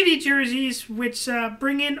Kansas City jerseys, which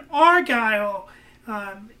bring in Argyle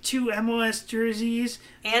to MLS jerseys.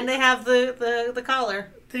 And they have the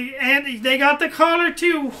collar. They got the collar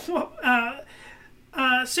too.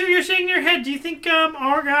 Sue, you're shaking your head. Do you think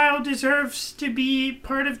Argyle deserves to be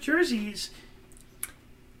part of jerseys?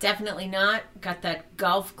 Definitely not. Got that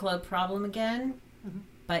golf club problem again.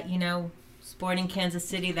 But, Sporting Kansas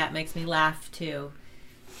City, that makes me laugh too.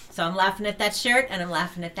 So I'm laughing at that shirt and I'm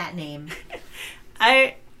laughing at that name.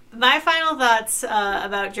 My final thoughts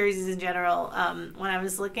about jerseys in general, when I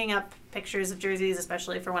was looking up pictures of jerseys,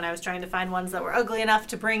 especially for when I was trying to find ones that were ugly enough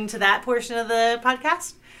to bring to that portion of the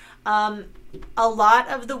podcast, a lot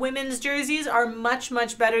of the women's jerseys are much,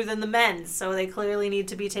 much better than the men's. So they clearly need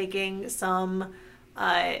to be taking some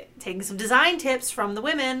design tips from the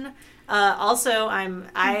women. Also,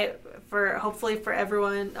 hopefully for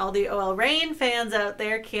everyone, all the OL Reign fans out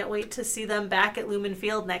there, can't wait to see them back at Lumen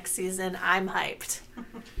Field next season. I'm hyped.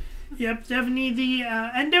 Yep, definitely the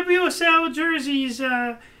NWSL jerseys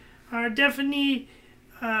are definitely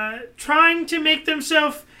trying to make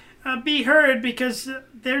themselves be heard, because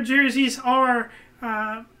their jerseys are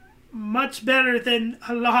much better than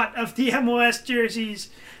a lot of the MLS jerseys.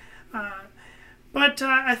 But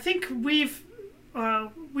I think we've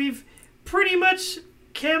pretty much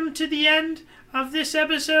come to the end of this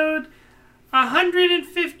episode.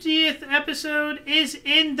 150th episode is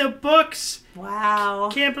in the books. Wow.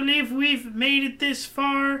 Can't believe we've made it this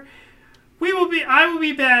far. I will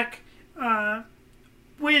be back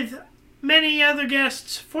with many other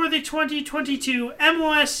guests for the 2022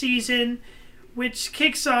 MLS season, which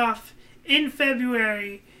kicks off in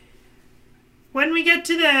February. When we get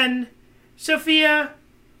to then, Sophia,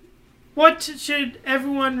 what should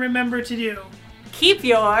everyone remember to do? Keep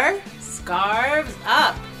your Scarves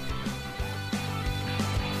up.